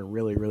nowhere and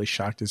really, really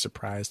shocked and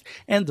surprised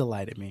and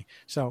delighted me.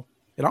 So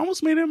it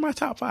almost made it in my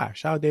top 5.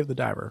 Shout out Dave the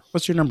Diver.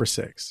 What's your number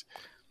 6?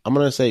 I'm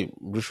going to say,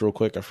 just real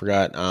quick, I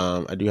forgot.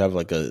 I do have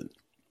like a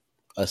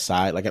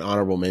side, like an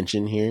honorable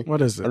mention here.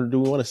 What is it? Or do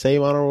we want to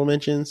save honorable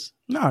mentions?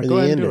 No, go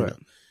ahead and do it.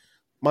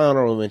 My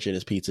honorable mention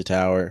is Pizza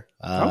Tower.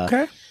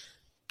 Okay.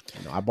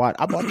 I bought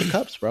the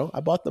cups, bro.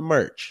 I bought the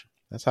merch.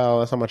 That's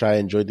how much I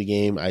enjoyed the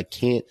game. I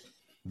can't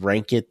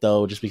rank it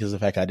though, just because of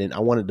the fact I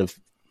wanted to,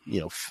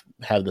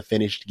 have the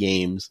finished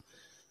games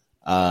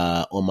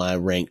on my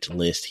ranked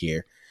list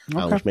here,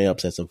 which may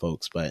upset some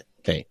folks, but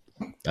hey,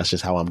 that's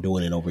just how I'm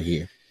doing it over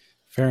here.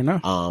 Fair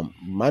enough.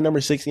 My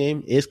number 6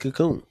 game is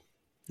Cocoon.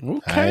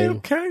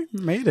 Okay,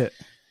 made it.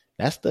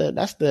 That's a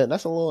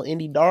little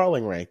indie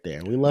darling right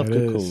there. We love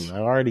Cocoon. I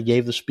already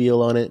gave the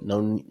spiel on it.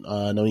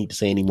 No need to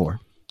say any more.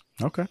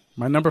 Okay,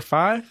 my number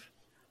 5,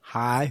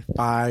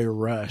 Hi-Fi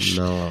Rush.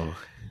 No.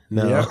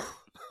 Yep.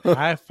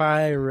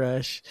 Hi-Fi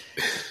Rush.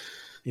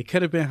 It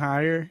could have been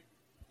higher,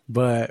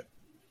 but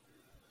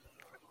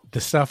the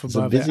stuff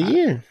above it's a busy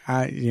year.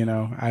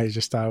 I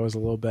just thought it was a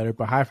little better.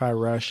 But Hi-Fi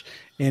Rush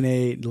in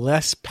a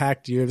less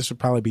packed year, this would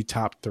probably be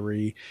top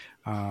 3.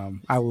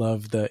 I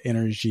love the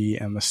energy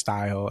and the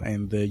style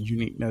and the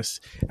uniqueness.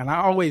 And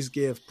I always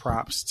give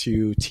props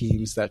to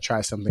teams that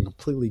try something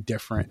completely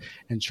different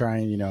and try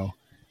and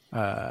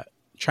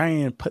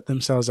put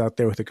themselves out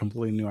there with a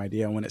completely new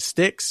idea. And when it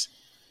sticks,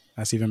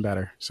 that's even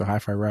better. So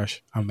Hi-Fi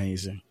Rush,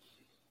 amazing.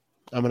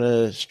 I'm going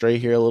to stray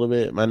here a little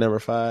bit. My number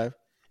 5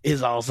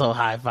 is also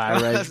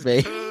Hi-Fi Rush,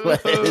 baby.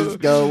 Let's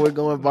go. We're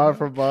going bar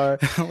for bar.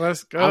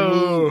 Let's go.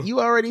 I mean, you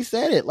already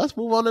said it. Let's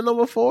move on to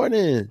number 4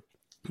 then.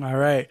 All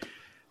right.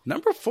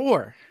 Number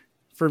 4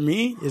 for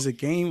me is a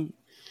game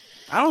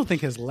I don't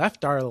think has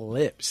left our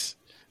lips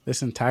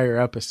this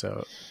entire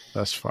episode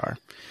thus far.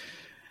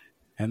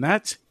 And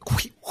that's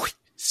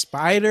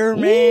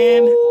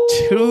Spider-Man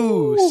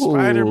 2.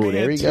 Spider-Man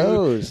there he 2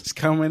 goes. is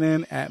coming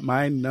in at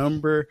my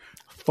number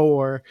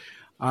 4.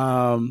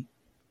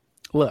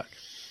 Look,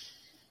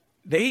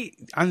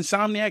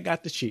 Insomniac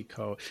got the cheat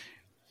code.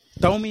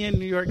 Throw me in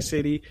New York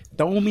City.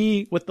 Throw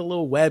me with the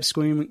little web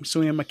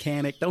swinging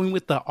mechanic. Throw me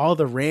with all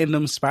the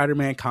random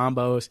Spider-Man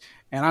combos,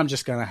 and I'm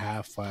just gonna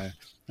have fun.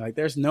 Like,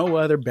 there's no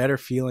other better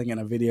feeling in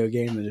a video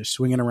game than just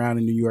swinging around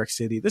in New York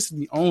City. This is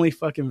the only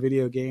fucking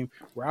video game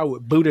where I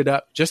would boot it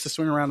up just to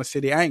swing around the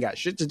city. I ain't got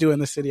shit to do in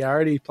the city. I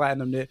already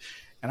platinumed it,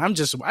 and I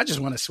just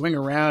want to swing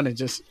around and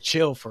just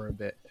chill for a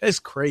bit. It's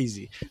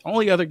crazy. The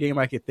only other game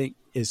I could think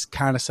is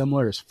kind of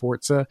similar is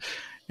Forza,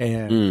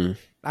 and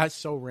that's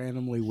so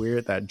randomly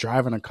weird that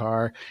driving a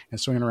car and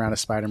swinging around a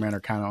Spider-Man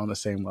are kind of on the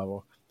same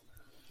level.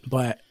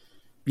 But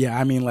yeah,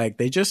 I mean, like,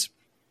 they just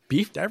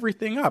beefed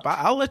everything up.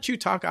 I'll let you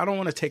talk. I don't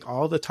want to take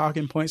all the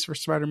talking points for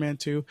Spider-Man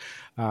 2.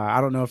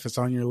 I don't know if it's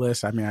on your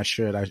list. I mean, I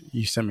should.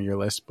 You sent me your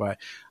list, but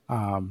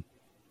I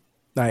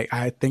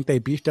think they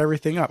beefed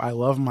everything up. I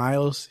love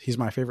Miles. He's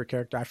my favorite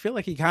character. I feel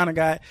like he kind of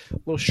got a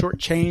little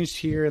shortchanged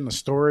here in the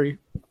story.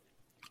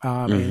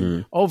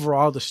 And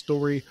overall, the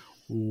story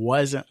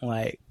wasn't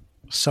like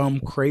some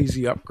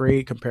crazy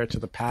upgrade compared to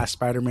the past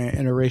Spider-Man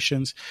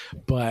iterations,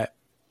 but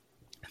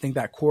I think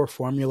that core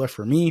formula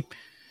for me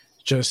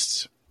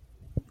just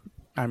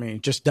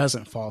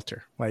doesn't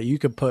falter. Like, you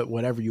could put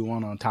whatever you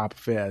want on top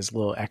of it as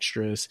little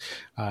extras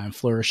and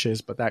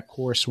flourishes, but that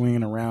core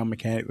swinging around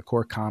mechanic, the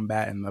core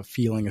combat, and the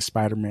feeling of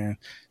Spider-Man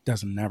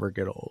doesn't never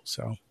get old.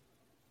 So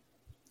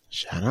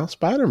shout out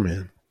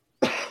Spider-Man.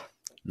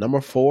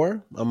 Number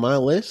 4 on my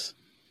list,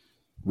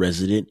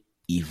 Resident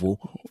Evil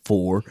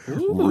 4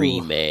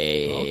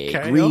 remake.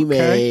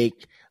 Okay.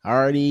 I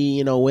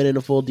already, went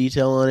into full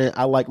detail on it.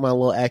 I like my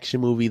little action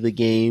movie, The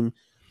Game.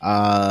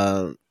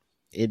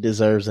 It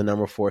deserves a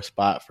number 4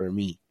 spot for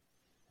me.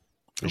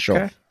 For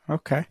sure.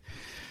 Okay.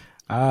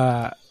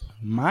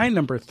 My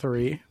number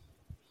 3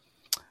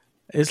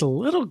 is a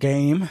little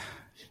game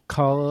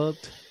called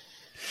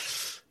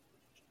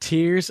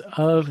Tears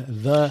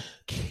of the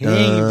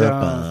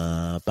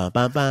Kingdom.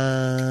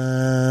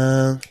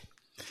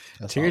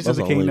 Tears of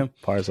the Kingdom.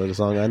 Parts of the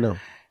song I know.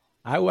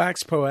 I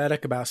wax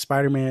poetic about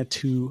Spider-Man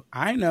 2.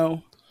 I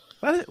know.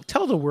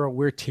 Tell the world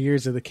where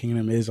Tears of the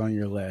Kingdom is on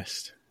your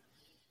list.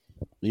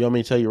 You want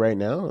me to tell you right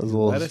now? As a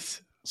little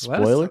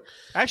spoiler?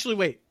 Actually,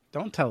 wait.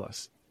 Don't tell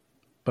us.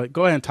 But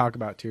go ahead and talk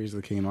about Tears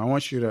of the Kingdom. I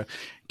want you to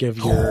give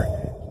your...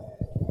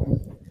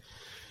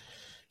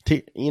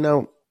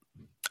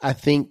 I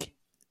think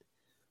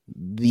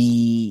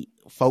the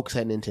folks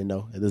at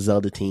Nintendo, the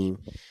Zelda team,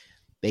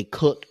 they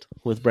cooked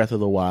with Breath of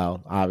the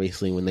Wild,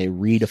 obviously, when they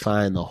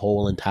redefined the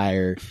whole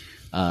entire...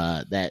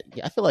 I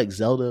feel like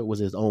Zelda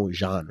was its own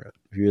genre,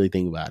 if you really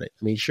think about it.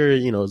 I mean, sure,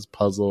 it's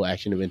puzzle,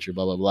 action, adventure,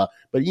 blah, blah, blah.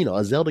 But,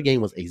 a Zelda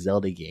game was a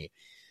Zelda game.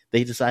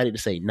 They decided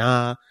to say,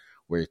 nah,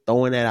 we're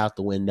throwing that out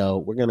the window.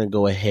 We're going to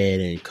go ahead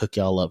and cook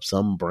y'all up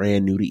something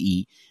brand new to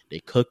eat. They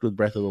cooked with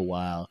Breath of the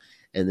Wild.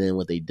 And then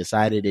what they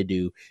decided to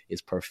do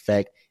is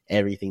perfect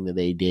everything that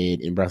they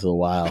did in Breath of the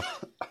Wild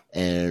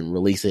and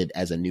release it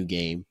as a new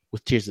game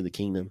with Tears of the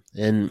Kingdom.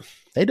 And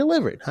they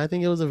delivered. I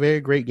think it was a very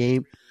great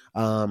game.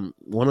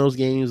 One of those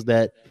games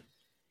that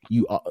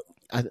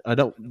I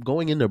don't,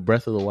 going into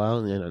Breath of the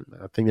Wild, and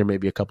I think there may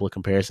be a couple of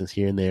comparisons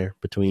here and there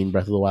between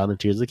Breath of the Wild and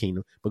Tears of the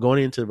Kingdom, but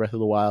going into Breath of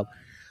the Wild,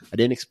 I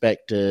didn't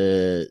expect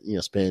to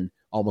spend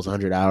almost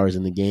 100 hours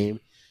in the game.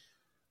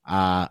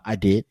 I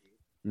did.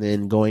 And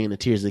then going into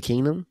Tears of the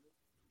Kingdom,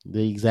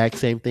 the exact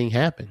same thing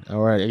happened.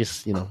 Or I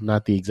guess,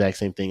 not the exact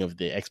same thing of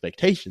the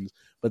expectations,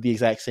 but the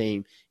exact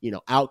same,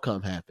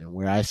 outcome happened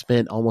where I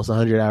spent almost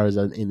 100 hours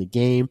in the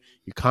game.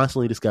 You're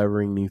constantly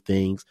discovering new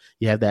things.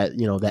 You have that,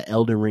 that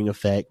Elden Ring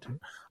effect,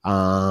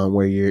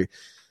 where you're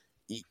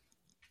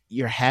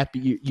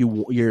happy.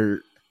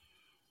 You're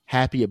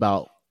happy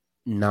about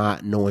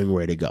not knowing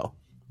where to go.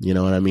 You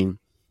know what I mean?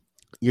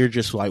 You're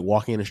just like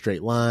walking in a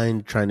straight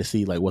line, trying to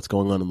see like what's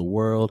going on in the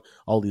world.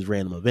 All these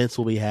random events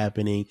will be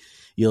happening.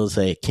 You'll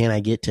say, can I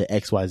get to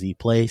XYZ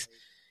place?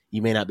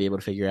 You may not be able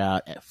to figure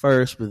out at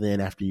first, but then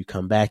after you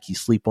come back, you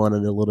sleep on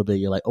it a little bit.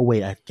 You're like, oh,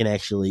 wait, I can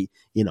actually,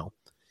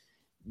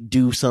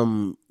 do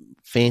some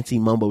fancy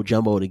mumbo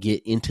jumbo to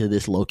get into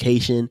this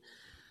location.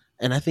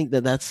 And I think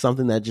that that's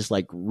something that just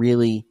like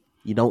really,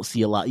 you don't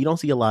see a lot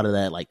of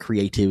that like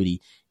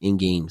creativity in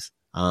games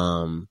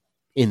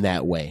in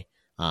that way.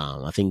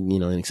 I think,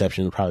 an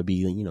exception would probably be,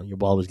 your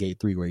Baldur's Gate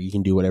 3 where you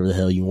can do whatever the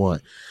hell you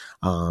want.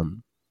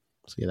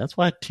 So yeah, that's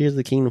why Tears of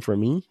the Kingdom for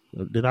me.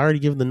 Did I already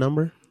give the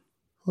number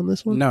on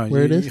this one? No,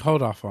 where it is?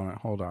 Hold off on it.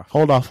 Hold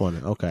off on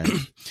it. Okay.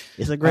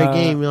 It's a great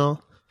game,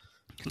 y'all.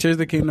 Tears of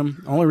the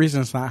Kingdom. Only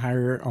reason it's not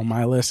higher on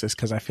my list is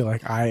because I feel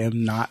like I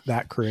am not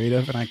that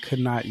creative and I could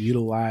not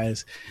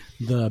utilize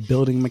the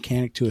building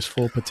mechanic to its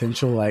full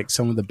potential like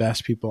some of the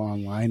best people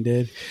online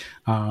did.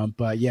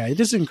 But yeah,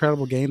 it is an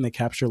incredible game. They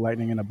capture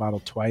lightning in a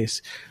bottle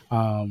twice.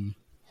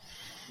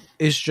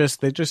 It's just,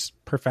 they just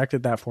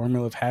perfected that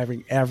formula of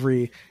having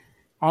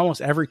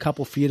almost every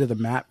couple feet of the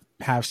map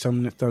have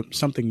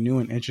something new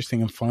and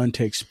interesting and fun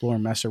to explore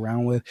and mess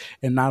around with,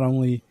 and not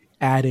only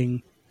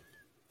adding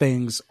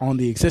things on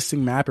the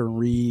existing map and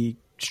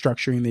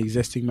restructuring the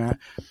existing map,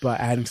 but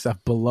adding stuff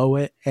below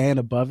it and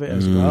above it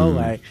as well.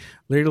 Like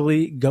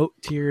literally GOAT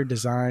tier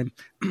design.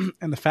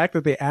 And the fact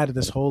that they added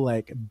this whole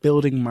like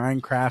building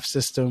Minecraft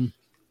system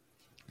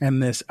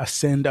and this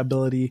ascend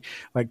ability,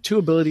 like two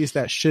abilities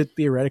that should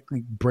theoretically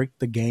break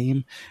the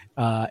game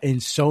in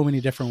so many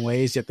different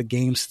ways, yet the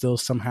game still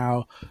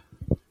somehow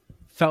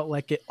felt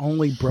like it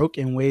only broke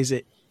in ways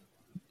it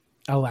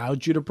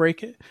allowed you to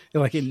break it.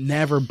 Like it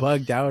never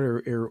bugged out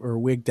or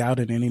wigged out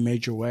in any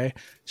major way.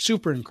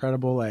 Super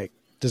incredible like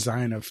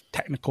design of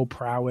technical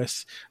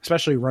prowess,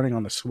 especially running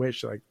on the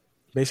Switch, like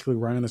basically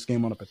running this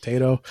game on a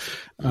potato.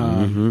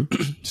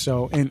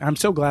 So, and I'm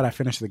so glad I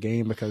finished the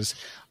game because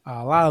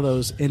a lot of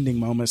those ending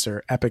moments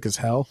are epic as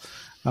hell.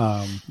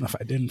 If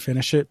I didn't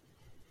finish it,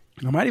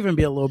 I might even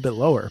be a little bit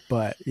lower,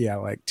 but yeah,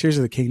 like Tears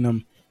of the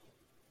Kingdom,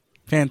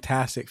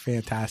 fantastic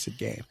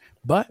game.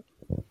 But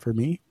for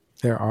me,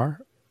 there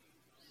are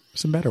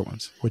some better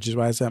ones, which is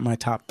why it's at my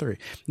top 3.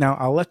 Now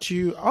I'll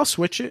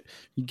switch it.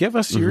 You give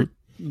us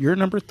your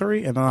number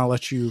 3, and then I'll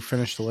let you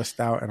finish the list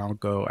out, and I'll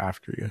go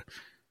after you.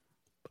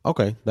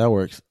 Okay, that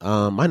works.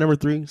 My number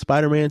 3,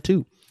 Spider-Man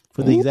 2,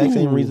 for the exact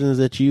same reasons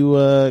that you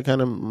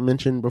kind of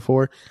mentioned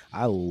before.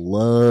 I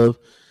love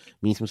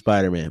me some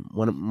Spider-Man,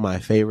 one of my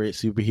favorite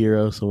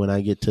superheroes. So when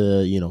I get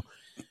to,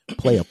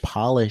 play a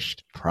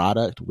polished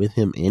product with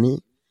him in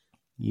it,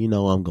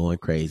 I'm going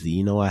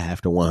crazy. I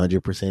have to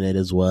 100% it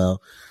as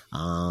well.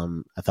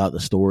 I thought the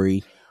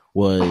story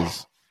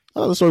was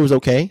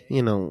okay.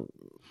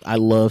 I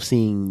love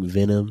seeing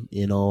Venom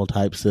in all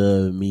types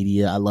of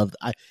media.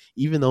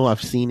 Even though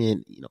I've seen it,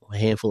 a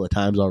handful of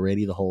times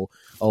already, the whole,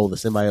 the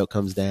symbiote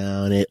comes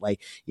down, it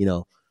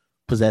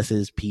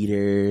possesses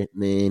Peter,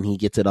 and then he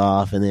gets it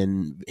off, and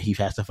then he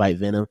has to fight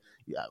Venom.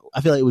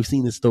 I feel like we've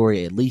seen this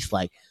story at least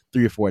like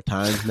 3 or 4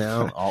 times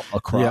now all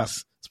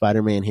across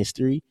Spider-Man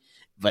history.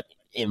 But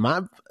in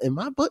my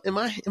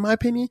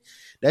opinion,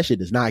 that shit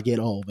does not get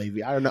old,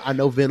 baby. I don't know. I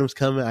know Venom's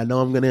coming. I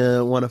know I'm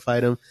gonna want to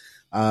fight him.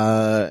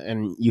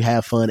 And you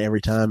have fun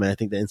every time. And I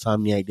think that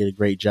Insomniac did a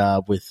great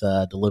job with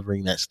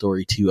delivering that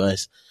story to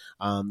us.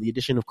 The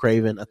addition of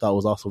Kraven I thought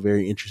was also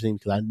very interesting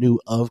because I knew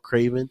of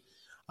Kraven.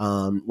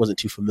 Wasn't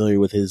too familiar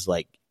with his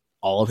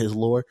all of his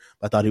lore,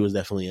 but I thought he was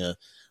definitely a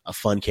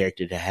fun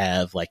character to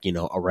have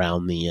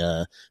around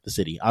the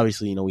city.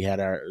 Obviously, we had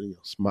our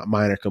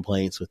minor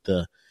complaints with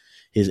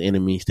his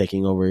enemies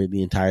taking over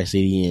the entire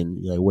city, and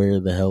where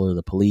the hell are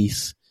the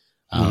police?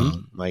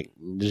 This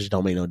just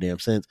don't make no damn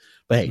sense.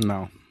 But hey,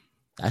 no.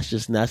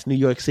 That's New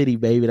York City,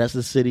 baby. That's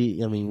the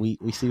city. I mean, we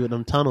see with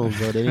them tunnels,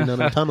 but they didn't know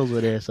them tunnels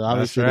were there. So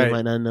obviously they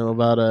might not know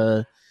about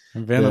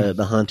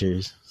the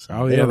hunters.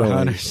 So the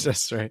hunters.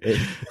 That's right.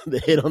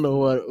 They don't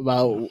know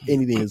about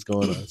anything that's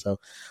going on. So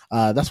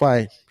that's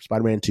why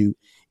Spider-Man 2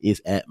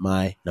 is at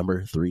my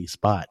number 3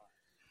 spot.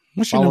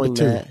 What's your number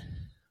 2?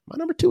 My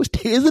number 2 is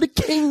Tears of the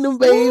Kingdom,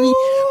 baby.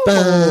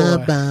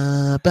 Ba,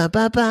 ba, ba,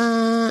 ba,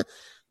 ba.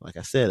 Like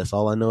I said, that's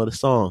all I know of the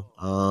song.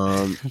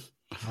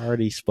 I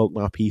already spoke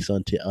my piece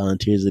on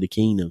Tears of the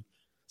Kingdom.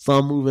 So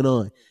I'm moving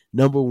on.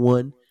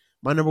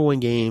 My number one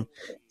game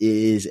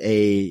is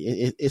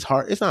it's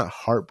hard. It's not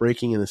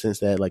heartbreaking in the sense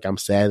that I'm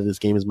sad that this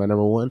game is my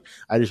number 1.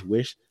 I just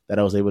wish that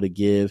I was able to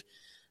give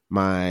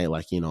my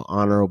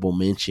honorable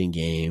mention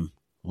game.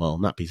 Well,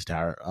 not Pizza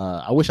Tower.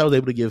 I wish I was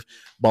able to give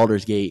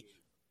Baldur's Gate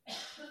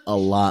a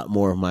lot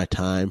more of my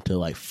time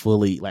to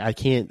fully. I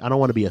don't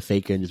want to be a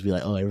faker and just be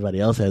like, oh,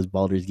 everybody else has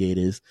Baldur's Gate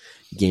as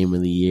game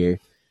of the year.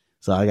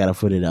 So I got to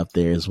put it up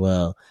there as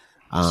well.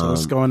 So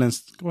what's going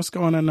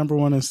on number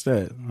 1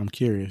 instead? I'm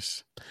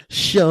curious.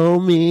 Show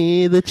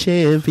me the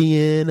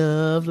champion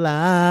of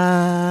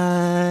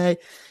light.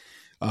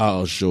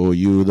 I'll show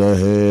you the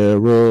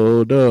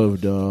herald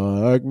of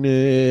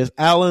darkness.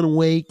 Alan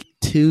Wake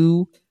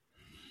 2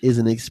 is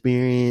an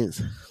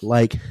experience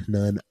like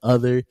none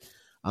other.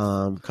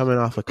 Coming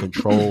off of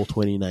Control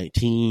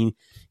 2019,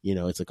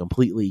 it's a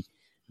completely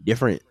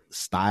different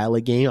style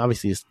of game.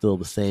 Obviously, it's still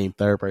the same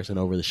third person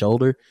over the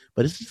shoulder,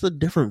 but it's just a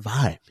different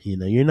vibe.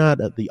 You're not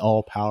the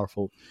all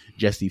powerful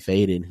Jesse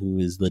Faden, who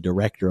is the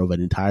director of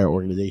an entire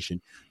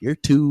organization. You're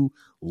 2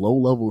 low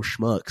level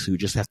schmucks who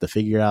just have to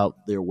figure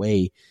out their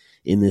way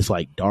in this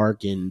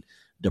dark and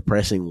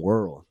depressing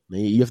world.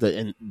 You have to,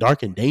 and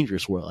dark and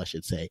dangerous world, I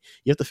should say.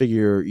 You have to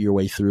figure your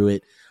way through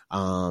it.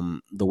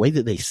 The way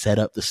that they set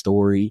up the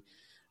story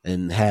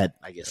and had,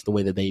 I guess, the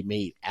way that they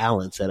made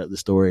Alan set up the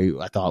story,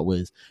 I thought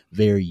was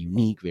very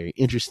unique, very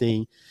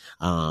interesting.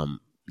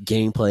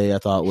 Gameplay, I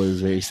thought was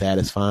very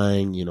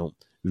satisfying.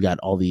 We've got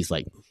all these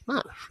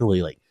not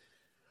really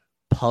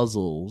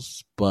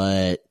puzzles,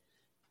 but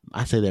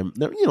I say they're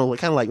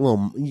kind of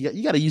little.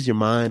 You got to use your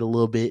mind a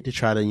little bit to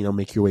try to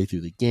make your way through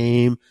the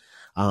game,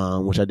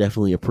 which I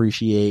definitely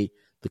appreciate.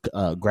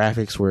 The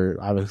graphics were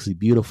obviously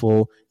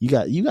beautiful. You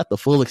got the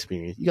full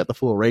experience. You got the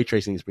full ray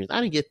tracing experience. I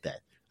didn't get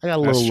that. I got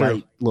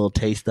a little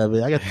taste of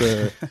it. I got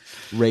the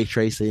ray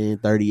tracing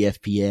 30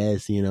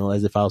 FPS,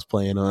 as if I was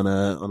playing on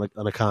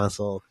a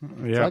console.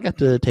 Yeah. So I got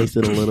to taste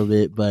it a little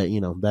bit, but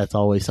that's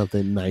always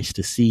something nice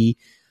to see.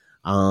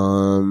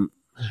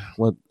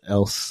 What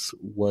else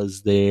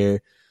was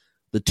there?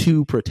 The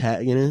two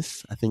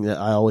protagonists. I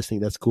always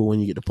think that's cool when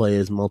you get to play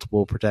as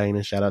multiple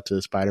protagonists. Shout out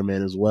to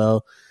Spider-Man as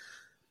well.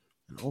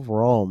 And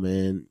overall,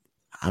 man,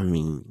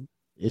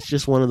 it's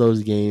just one of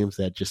those games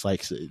that just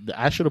like,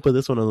 I should have put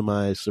this one on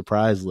my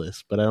surprise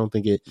list, but I don't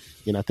think it,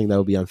 I think that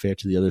would be unfair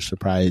to the other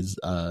surprise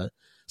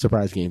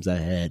games I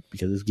had,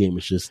 because this game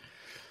is just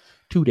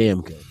too damn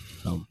good.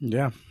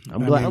 Yeah.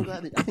 I'm glad.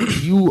 I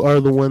think you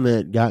are the one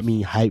that got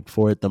me hyped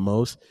for it the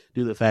most,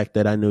 due to the fact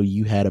that I know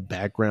you had a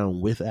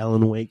background with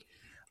Alan Wake.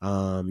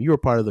 You were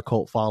part of the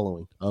cult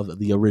following of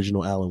the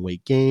original Alan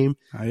Wake game.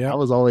 I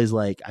was always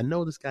like, I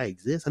know this guy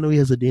exists. I know he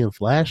has a damn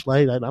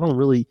flashlight. I don't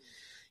really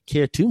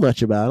care too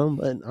much about him,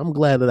 but I'm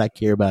glad that I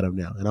care about him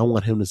now, and I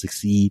want him to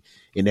succeed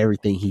in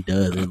everything he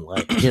does in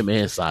him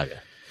and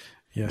Saga.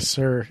 Yes,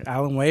 sir.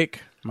 Alan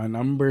Wake, my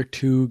number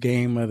 2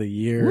 game of the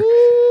year.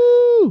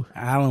 Woo!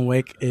 Alan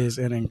Wake is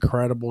an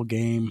incredible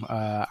game.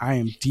 I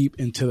am deep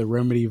into the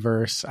Remedy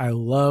verse. I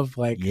love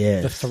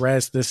the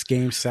threads this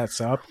game sets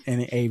up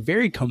in a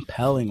very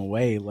compelling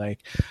way.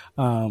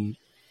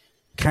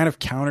 Kind of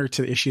counter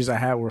to the issues I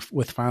had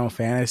with Final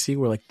Fantasy,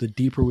 where the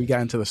deeper we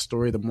got into the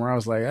story, the more I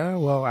was like, oh,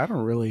 well, I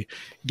don't really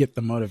get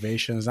the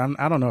motivations. I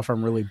don't know if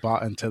I'm really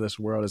bought into this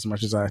world as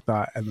much as I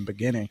thought in the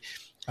beginning.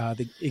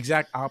 The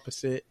exact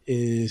opposite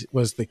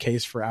was the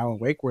case for Alan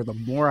Wake, where the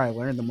more I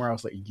learned, the more I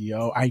was like,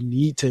 yo, I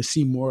need to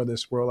see more of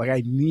this world.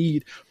 I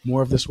need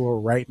more of this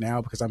world right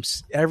now,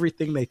 because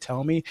everything they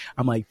tell me,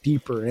 I'm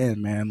deeper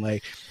in, man.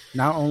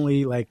 Not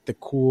only the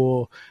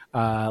cool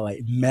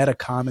meta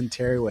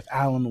commentary with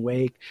Alan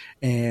Wake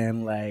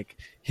and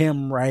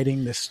him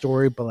writing this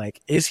story, but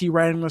is he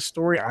writing the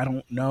story? I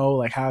don't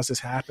know. How is this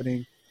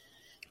happening?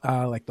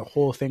 The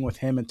whole thing with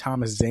him and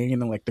Thomas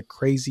Zane, and the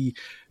crazy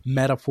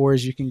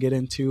metaphors you can get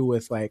into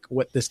with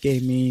what this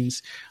game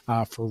means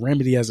for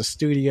Remedy as a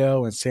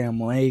studio, and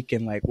Sam Lake,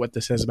 and what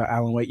this says about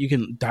Alan Wake. You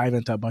can dive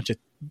into a bunch of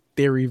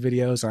theory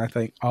videos, and I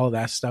think all of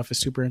that stuff is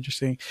super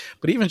interesting.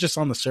 But even just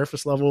on the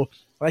surface level,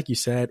 like you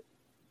said,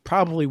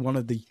 probably one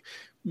of the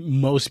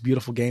most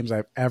beautiful games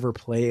I've ever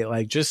played.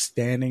 Just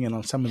standing in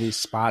on some of these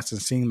spots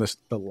and seeing the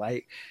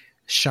light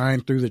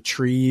shine through the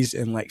trees,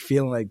 and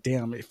feeling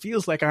damn, it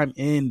feels like I'm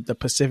in the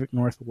Pacific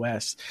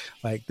Northwest.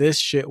 This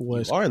shit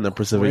was you are in the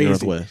Pacific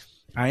Northwest.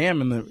 I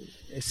am in the,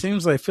 it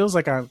feels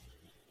like I'm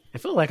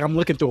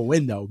looking through a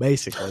window,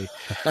 basically.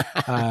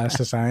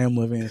 Since I am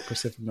living in the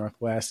Pacific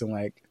Northwest,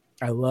 and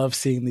I love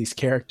seeing these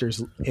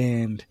characters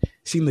and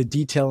seeing the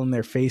detail in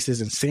their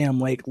faces, and Sam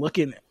Lake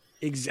looking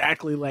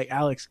exactly like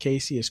Alex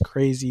Casey is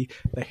crazy.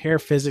 The hair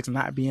physics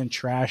not being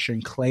trash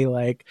and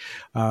clay-like.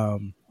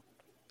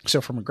 So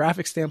from a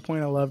graphic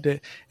standpoint, I loved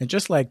it. And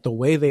just the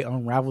way they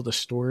unraveled the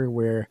story,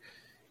 where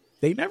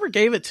they never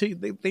gave it to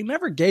they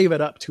never gave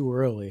it up too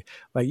early.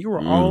 You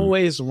were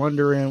always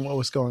wondering what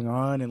was going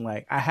on. And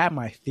I had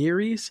my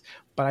theories,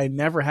 but I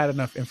never had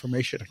enough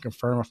information to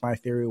confirm if my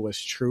theory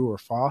was true or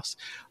false.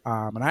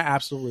 And I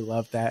absolutely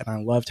loved that. And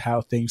I loved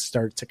how things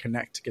started to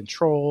connect to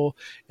Control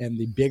and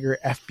the bigger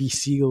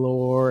FBC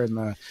lore,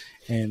 and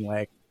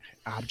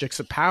objects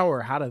of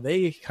power. How do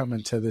they come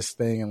into this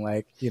thing?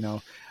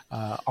 And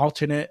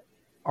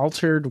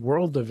altered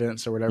world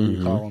events, or whatever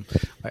you call them.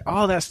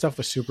 All that stuff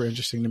was super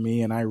interesting to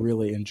me, and I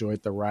really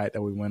enjoyed the ride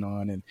that we went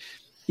on. And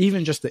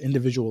even just the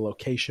individual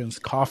locations.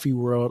 Coffee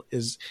World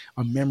is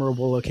a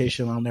memorable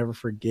location I'll never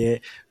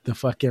forget. The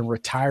fucking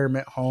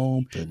retirement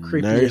home,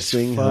 creepy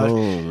nursing as fuck.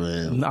 Home,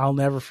 man. I'll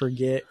never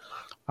forget.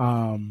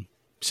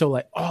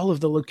 So all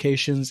of the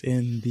locations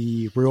in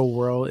the real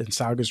world, in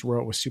Saga's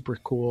world, was super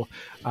cool.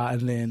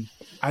 And then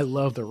I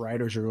love the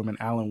writer's room in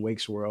Alan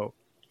Wake's world,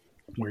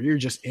 where you're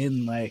just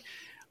in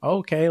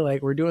okay,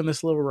 we're doing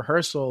this little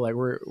rehearsal,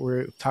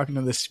 we're talking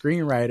to the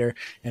screenwriter,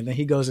 and then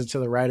he goes into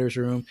the writer's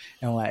room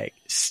and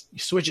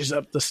switches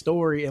up the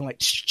story, and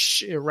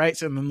it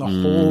writes, and then the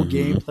whole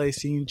gameplay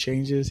scene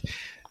changes.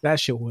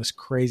 That shit was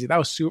crazy. That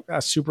was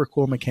a super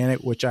cool mechanic,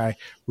 which I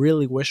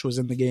really wish was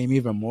in the game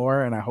even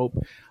more, and I hope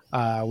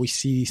we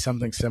see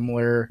something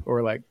similar,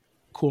 or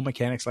cool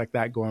mechanics like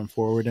that going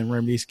forward in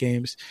Remedy's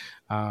games.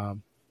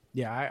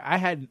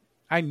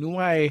 I knew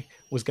I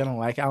was going to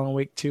like Alan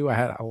Wake 2. I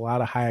had a lot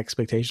of high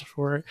expectations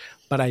for it,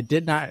 but I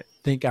did not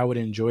think I would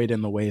enjoy it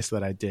in the ways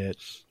that I did.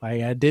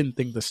 I didn't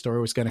think the story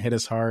was going to hit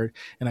as hard,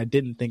 and I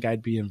didn't think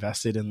I'd be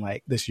invested in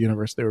this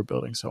universe they were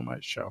building so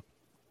much. So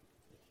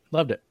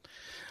loved it.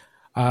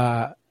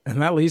 And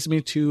that leads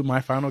me to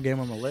my final game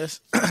on the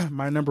list.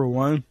 My number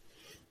 1.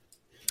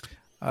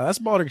 That's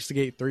Baldur's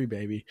Gate 3,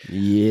 baby.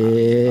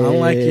 Yeah.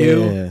 Unlike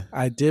you,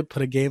 I did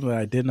put a game that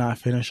I did not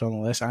finish on the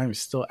list. I'm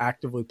still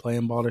actively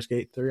playing Baldur's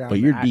Gate 3. But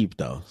you're deep,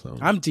 though. So.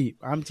 I'm deep.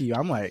 I'm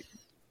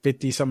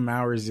 50-something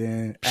hours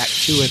in,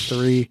 Act 2 or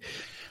 3.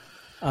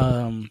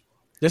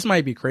 This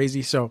might be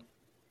crazy. So,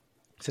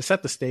 to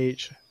set the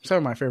stage, some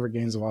of my favorite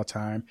games of all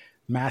time,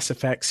 Mass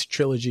Effect's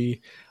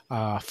trilogy.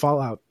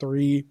 Fallout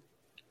 3,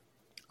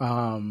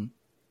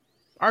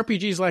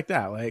 RPGs like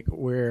that, like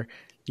where,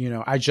 you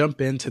know, I jump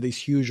into these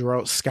huge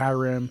roads,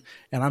 Skyrim,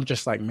 and I'm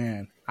just like,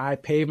 man, I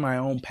pave my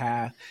own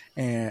path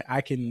and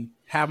I can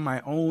have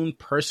my own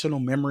personal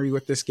memory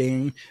with this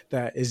game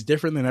that is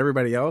different than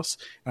everybody else.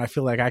 And I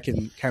feel like I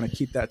can kind of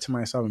keep that to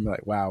myself and be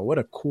like, wow, what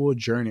a cool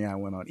journey I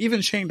went on.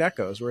 Even Chained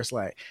Echoes, where it's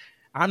like,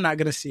 I'm not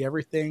going to see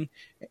everything.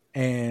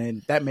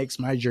 And that makes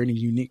my journey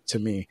unique to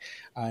me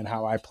and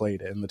how I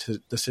played it and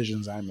the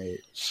decisions I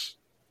made.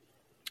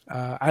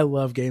 I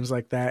love games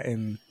like that.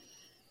 And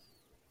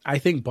I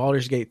think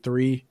Baldur's Gate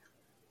 3,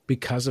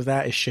 because of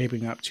that, is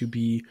shaping up to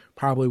be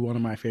probably one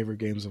of my favorite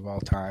games of all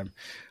time.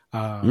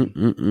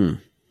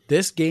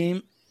 This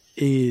game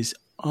is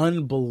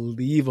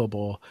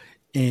unbelievable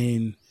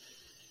in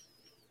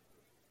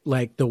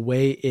like the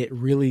way it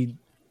really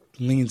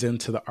leans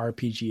into the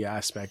RPG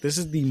aspect. This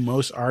is the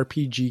most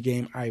RPG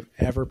game I've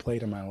ever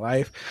played in my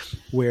life,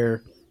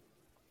 where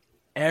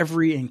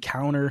every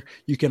encounter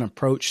you can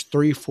approach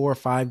 3, 4,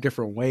 5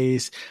 different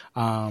ways.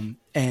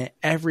 And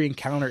every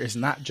encounter is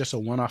not just a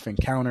one-off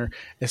encounter.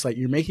 It's like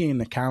you're making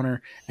an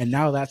encounter and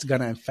now that's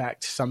going to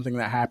affect something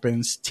that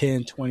happens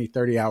 10, 20,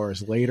 30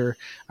 hours later.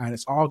 And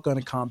it's all going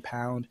to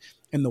compound.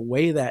 And the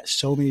way that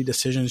so many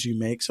decisions you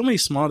make, so many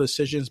small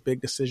decisions,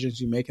 big decisions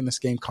you make in this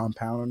game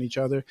compound on each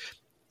other,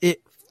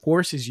 it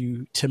forces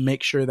you to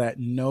make sure that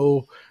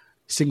no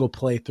single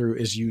playthrough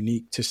is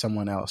unique to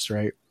someone else,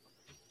 right?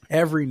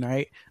 Every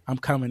night I'm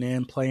coming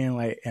in, playing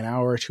like an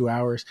hour or 2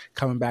 hours,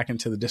 coming back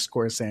into the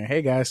Discord and saying,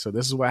 hey guys, so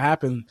this is what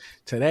happened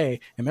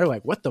today. And they're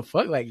like, what the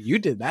fuck? Like, you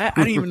did that?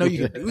 I didn't even know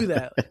you could do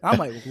that. I'm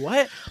like,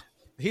 what?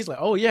 He's like,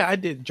 oh yeah, I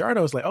did.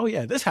 Jardo's like, oh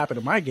yeah, this happened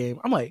in my game.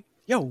 I'm like,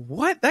 yo,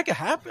 what? That could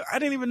happen? I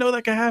didn't even know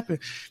that could happen.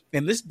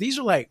 And these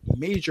are like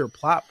major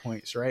plot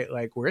points, right?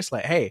 Like where it's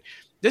like, hey,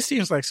 this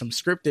seems like some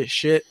scripted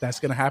shit that's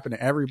going to happen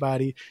to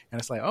everybody. And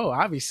it's like, oh,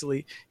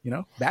 obviously, you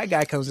know, bad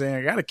guy comes in,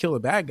 I got to kill a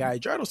bad guy.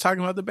 Jardo's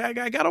talking about the bad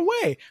guy got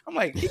away. I'm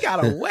like, he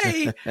got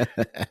away?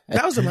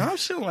 That was an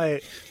option?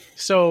 Like,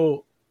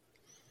 so,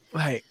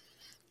 like,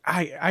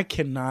 I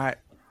cannot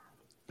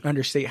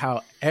understate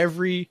how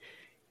every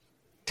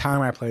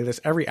time I play this,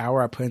 every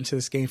hour I put into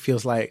this game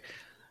feels like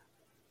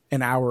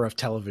an hour of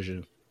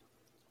television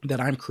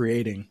that I'm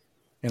creating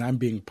and I'm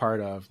being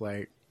part of.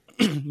 Like,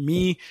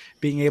 me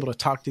being able to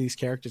talk to these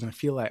characters and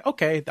feel like,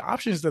 okay, the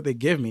options that they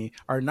give me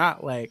are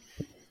not like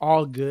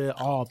all good,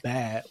 all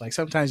bad. Like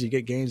sometimes you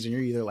get games and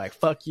you're either like,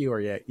 fuck you,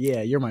 or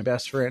yeah, you're my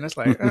best friend. It's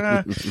like,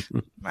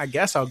 I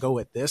guess I'll go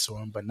with this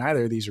one, but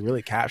neither of these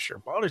really capture.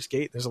 Baldur's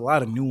Gate, there's a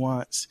lot of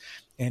nuance,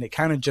 and it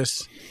kind of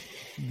just,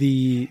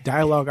 the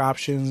dialogue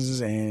options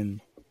and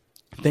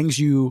things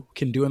you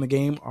can do in the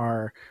game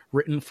are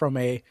written from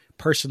a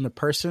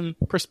person-to-person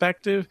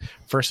perspective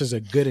versus a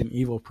good and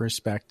evil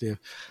perspective,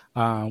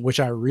 which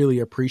I really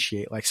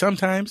appreciate. Like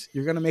sometimes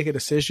you're going to make a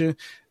decision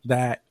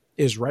that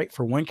is right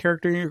for one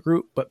character in your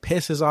group, but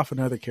pisses off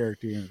another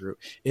character in your group.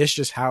 It's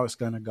just how it's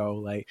going to go,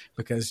 like,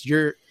 because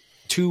your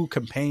two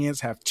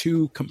companions have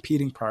two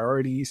competing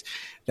priorities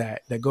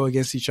that go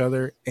against each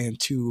other, and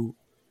to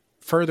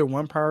further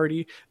one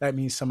priority, that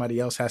means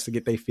somebody else has to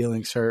get their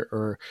feelings hurt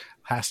or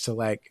has to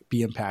like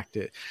be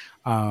impacted.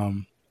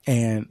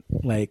 And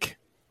like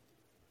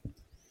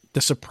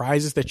the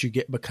surprises that you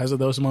get because of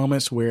those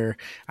moments, where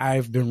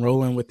I've been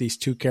rolling with these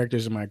two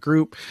characters in my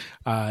group.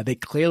 They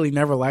clearly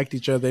never liked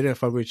each other. They didn't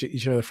fuck with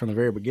each other from the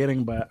very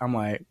beginning, but I'm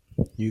like,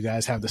 you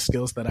guys have the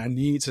skills that I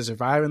need to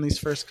survive in these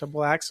first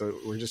couple acts, so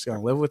we're just going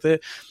to live with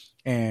it.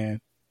 And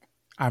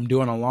I'm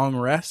doing a long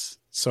rest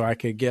so I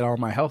could get all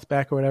my health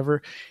back or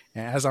whatever.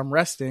 And as I'm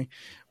resting,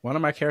 one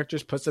of my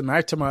characters puts a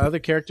knife to my other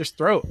character's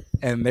throat,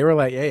 and they were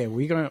like, hey, I'm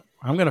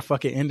going to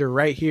fucking end her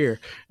right here.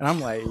 And I'm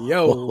like,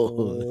 yo,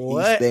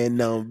 what?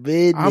 Standing on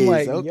business. I'm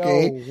like,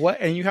 okay. Yo,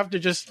 what? And you have to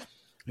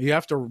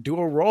do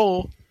a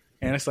roll.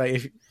 And it's like,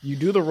 if you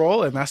do the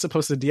roll and that's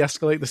supposed to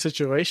de-escalate the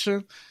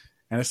situation.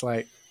 And it's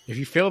like, if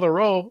you fail the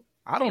roll,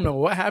 I don't know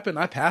what happened.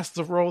 I passed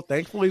the roll,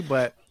 thankfully,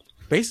 but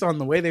based on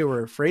the way they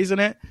were phrasing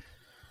it,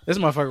 this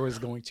motherfucker was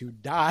going to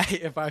die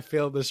if I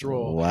failed this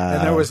roll. Wow.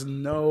 And there was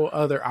no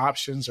other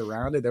options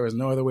around it. There was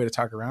no other way to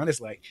talk around it.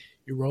 It's like,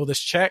 you roll this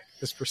check,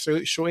 this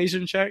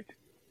persuasion check,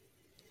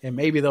 and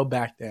maybe they'll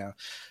back down.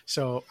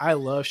 So I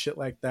love shit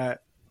like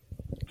that,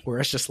 where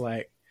it's just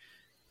like,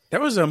 there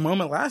was a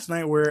moment last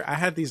night where I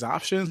had these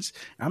options.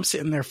 I'm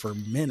sitting there for a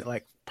minute,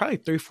 like probably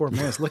 3-4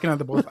 minutes, looking at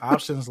the both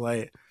options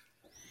like,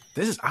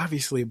 this is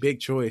obviously a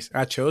big choice.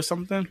 I chose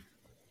something,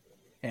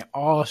 and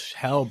all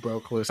hell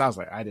broke loose. I was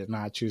like, I did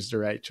not choose the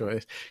right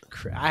choice.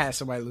 I had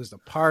somebody lose the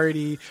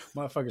party.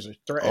 Motherfuckers are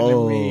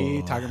threatening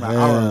me, talking about,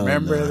 I'll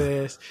remember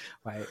this.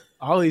 Like,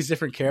 all these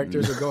different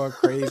characters are going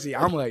crazy.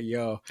 I'm like,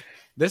 yo,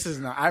 this is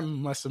not, I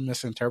must have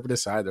misinterpreted,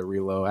 so I had to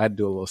reload. I had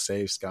to do a little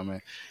save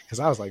scumming, because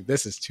I was like,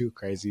 this is too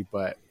crazy.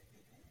 But,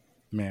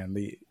 man,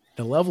 the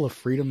level of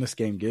freedom this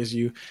game gives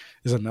you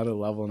is another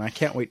level, and I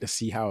can't wait to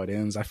see how it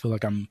ends. I feel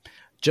like I'm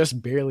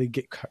just barely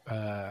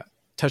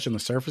touching the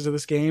surface of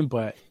this game,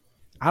 but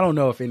I don't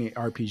know if any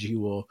RPG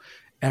will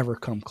ever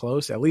come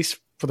close, at least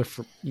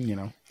for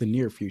the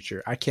near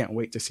future. I can't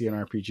wait to see an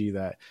RPG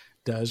that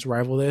does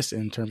rival this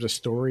in terms of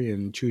story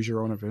and choose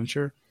your own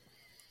adventure.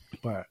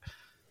 But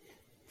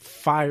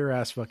fire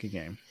ass fucking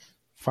game.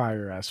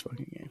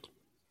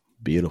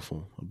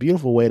 Beautiful. A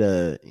beautiful way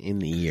to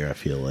end the year, I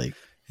feel like.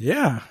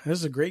 Yeah, this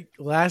is a great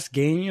last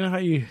game. You know how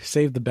you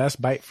save the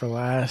best bite for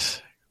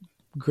last?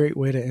 Great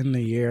way to end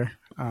the year.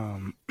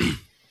 And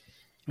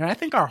I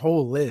think our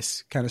whole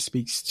list kind of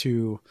speaks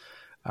to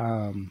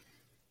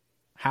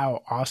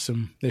how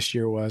awesome this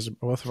year was.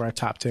 Both of our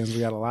top 10s, we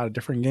got a lot of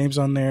different games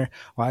on there,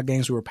 a lot of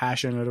games we were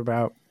passionate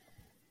about.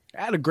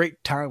 I had a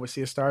great time with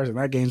Sea of Stars, and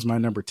that game's my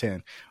number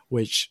 10,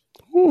 which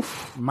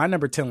my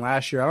number 10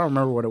 last year, I don't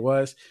remember what it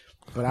was,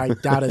 but I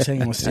doubt it's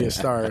hanging with Sea of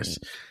Stars.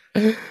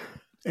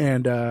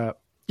 And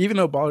even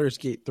though Baldur's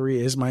Gate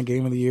 3 is my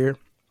game of the year,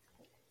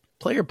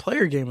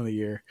 player game of the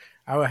year,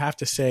 I would have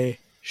to say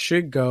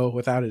should go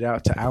without a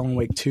doubt to Alan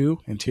Wake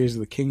 2 and Tears of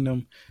the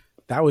Kingdom.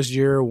 That was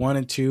your 1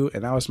 and 2,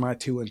 and that was my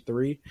 2 and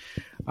 3.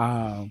 So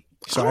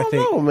I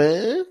think, know,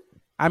 man.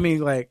 I mean,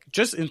 like,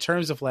 just in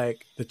terms of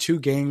like the two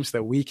games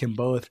that we can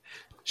both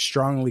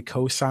strongly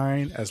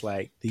co-sign as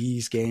like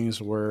these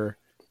games were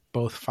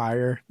both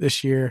fire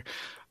this year.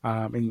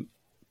 And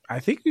I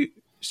think we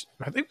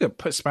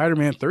put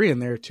Spider-Man 3 in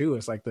there too.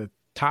 It's like the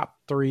top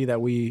 3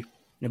 that we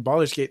in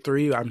Baldur's Gate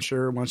 3. I'm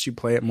sure once you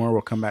play it more,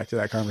 we'll come back to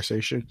that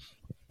conversation.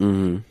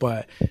 Mm-hmm.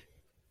 But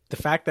the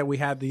fact that we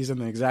had these in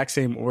the exact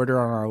same order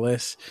on our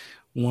list,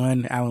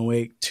 1 Alan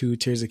Wake, 2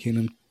 Tears of the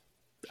Kingdom,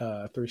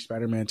 3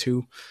 Spider-Man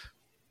 2.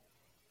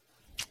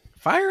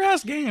 Fire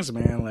ass games,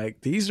 man.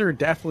 Like, these are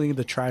definitely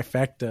the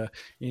trifecta,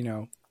 you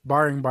know,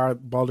 barring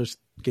Baldur's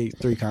Gate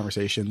 3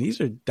 conversation. These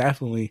are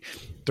definitely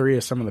 3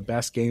 of some of the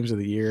best games of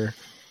the year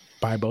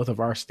by both of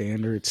our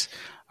standards.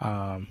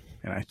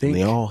 And I think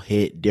they all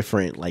hit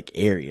different like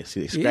areas.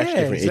 They scratch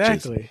different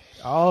itches.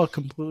 All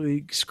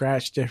completely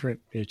scratch different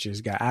itches.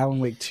 Got Alan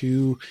Wake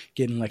 2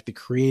 getting like the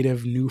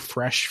creative, new,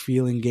 fresh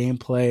feeling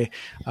gameplay.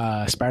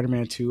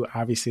 Spider-Man 2,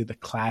 obviously the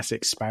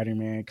classic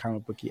Spider-Man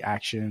comic booky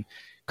action,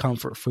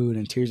 comfort food,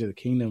 and Tears of the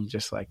Kingdom,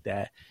 just like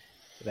that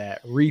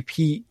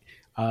repeat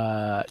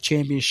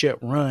championship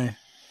run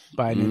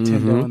by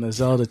Nintendo and the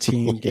Zelda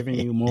team, giving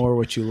you more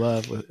what you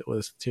love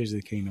with Tears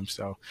of the Kingdom.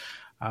 So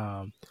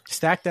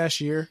stacked ass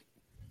year.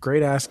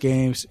 Great ass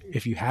games.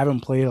 If you haven't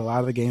played a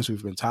lot of the games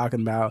we've been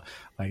talking about,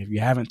 like if you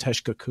haven't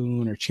touched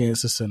Cocoon or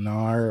Chance of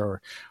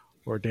Sonar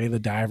or Day of the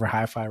Diver,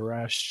 Hi-Fi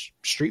Rush,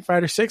 Street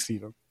Fighter 6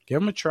 even,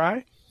 give them a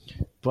try.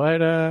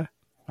 But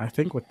I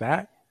think with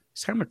that,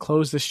 it's time to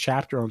close this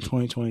chapter on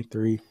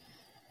 2023.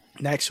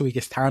 Next week,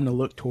 it's time to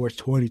look towards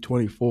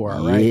 2024,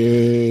 all right?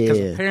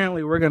 Because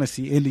apparently we're going to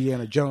see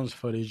Indiana Jones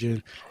footage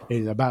in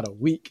about a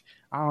week.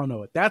 I don't know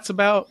what that's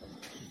about.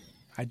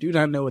 I do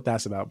not know what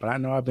that's about, but I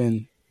know I've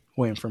been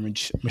waiting for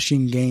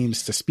Machine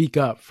Games to speak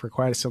up for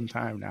quite some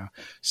time now.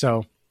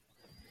 So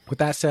with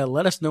that said,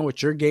 let us know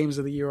what your games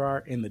of the year are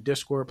in the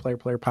Discord,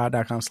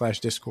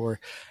 playerplayerpod.com/Discord.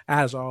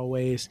 As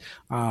always,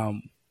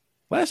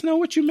 let us know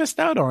what you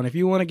missed out on. If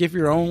you want to give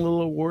your own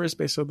little awards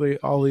based on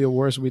all the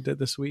awards we did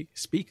this week,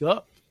 speak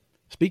up.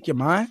 Speak your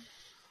mind.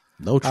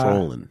 No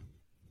trolling.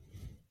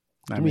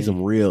 Give me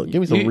some real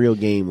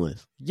game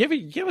list. Give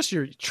us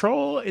your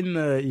troll in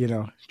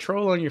the,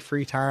 troll on your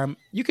free time.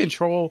 You can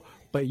troll,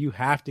 but you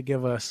have to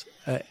give us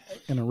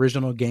an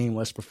original game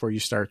list before you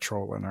start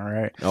trolling, all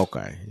right?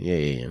 Okay.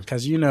 Yeah.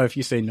 Because, if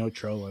you say no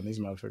trolling, these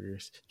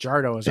motherfuckers.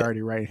 Jardo is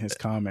already writing his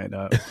comment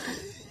up.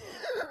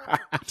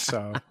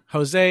 So,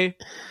 Jose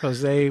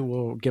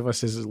will give us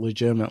his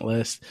legitimate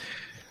list.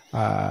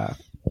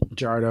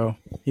 Jardo,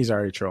 he's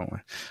already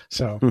trolling.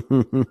 So,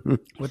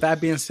 with that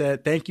being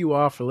said, thank you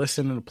all for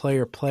listening to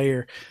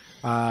Player.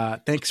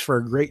 Thanks for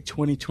a great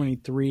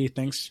 2023.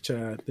 Thanks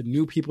to the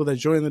new people that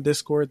joined the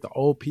Discord, the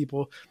old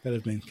people that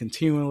have been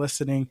continuing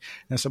listening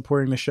and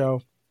supporting the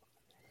show.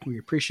 We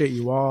appreciate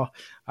you all.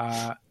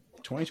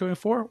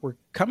 2024, we're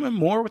coming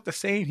more with the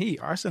same heat.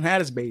 Arson had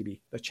his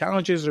baby. The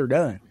challenges are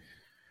done.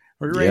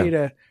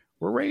 We're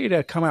ready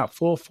to come out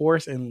full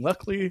force, and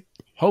luckily,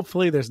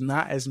 hopefully, there's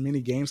not as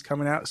many games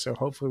coming out. So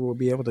hopefully, we'll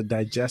be able to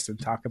digest and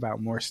talk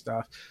about more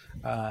stuff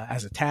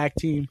as a tag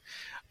team.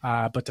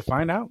 But to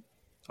find out,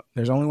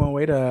 there's only one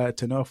way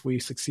to know if we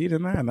succeed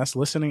in that, and that's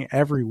listening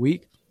every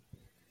week.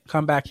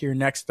 Come back here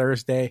next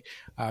Thursday.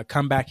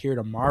 Come back here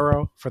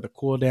tomorrow for the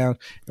cool down,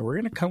 and we're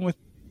going to come with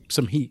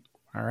some heat.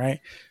 All right.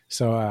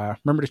 So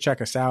remember to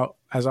check us out.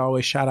 As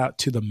always, shout out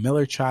to the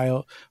Miller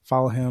Child.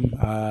 Follow him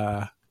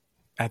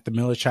at the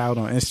Miller Child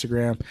on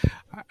Instagram.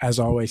 As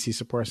always, he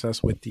supports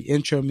us with the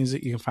intro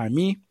music. You can find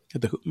me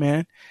at the Hoop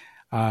Man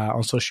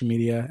on social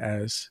media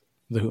as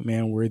the Hoop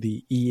Man, where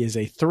the E is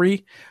a 3.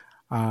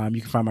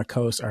 You can find my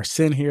co-host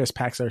Arsene here as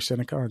Pax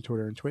Arsenica on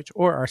Twitter and Twitch,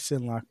 or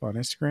Arsene Lockball on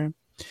Instagram.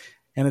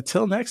 And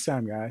until next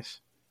time, guys,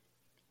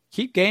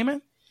 keep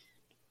gaming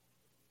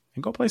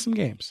and go play some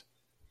games.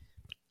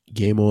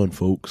 Game on,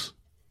 folks.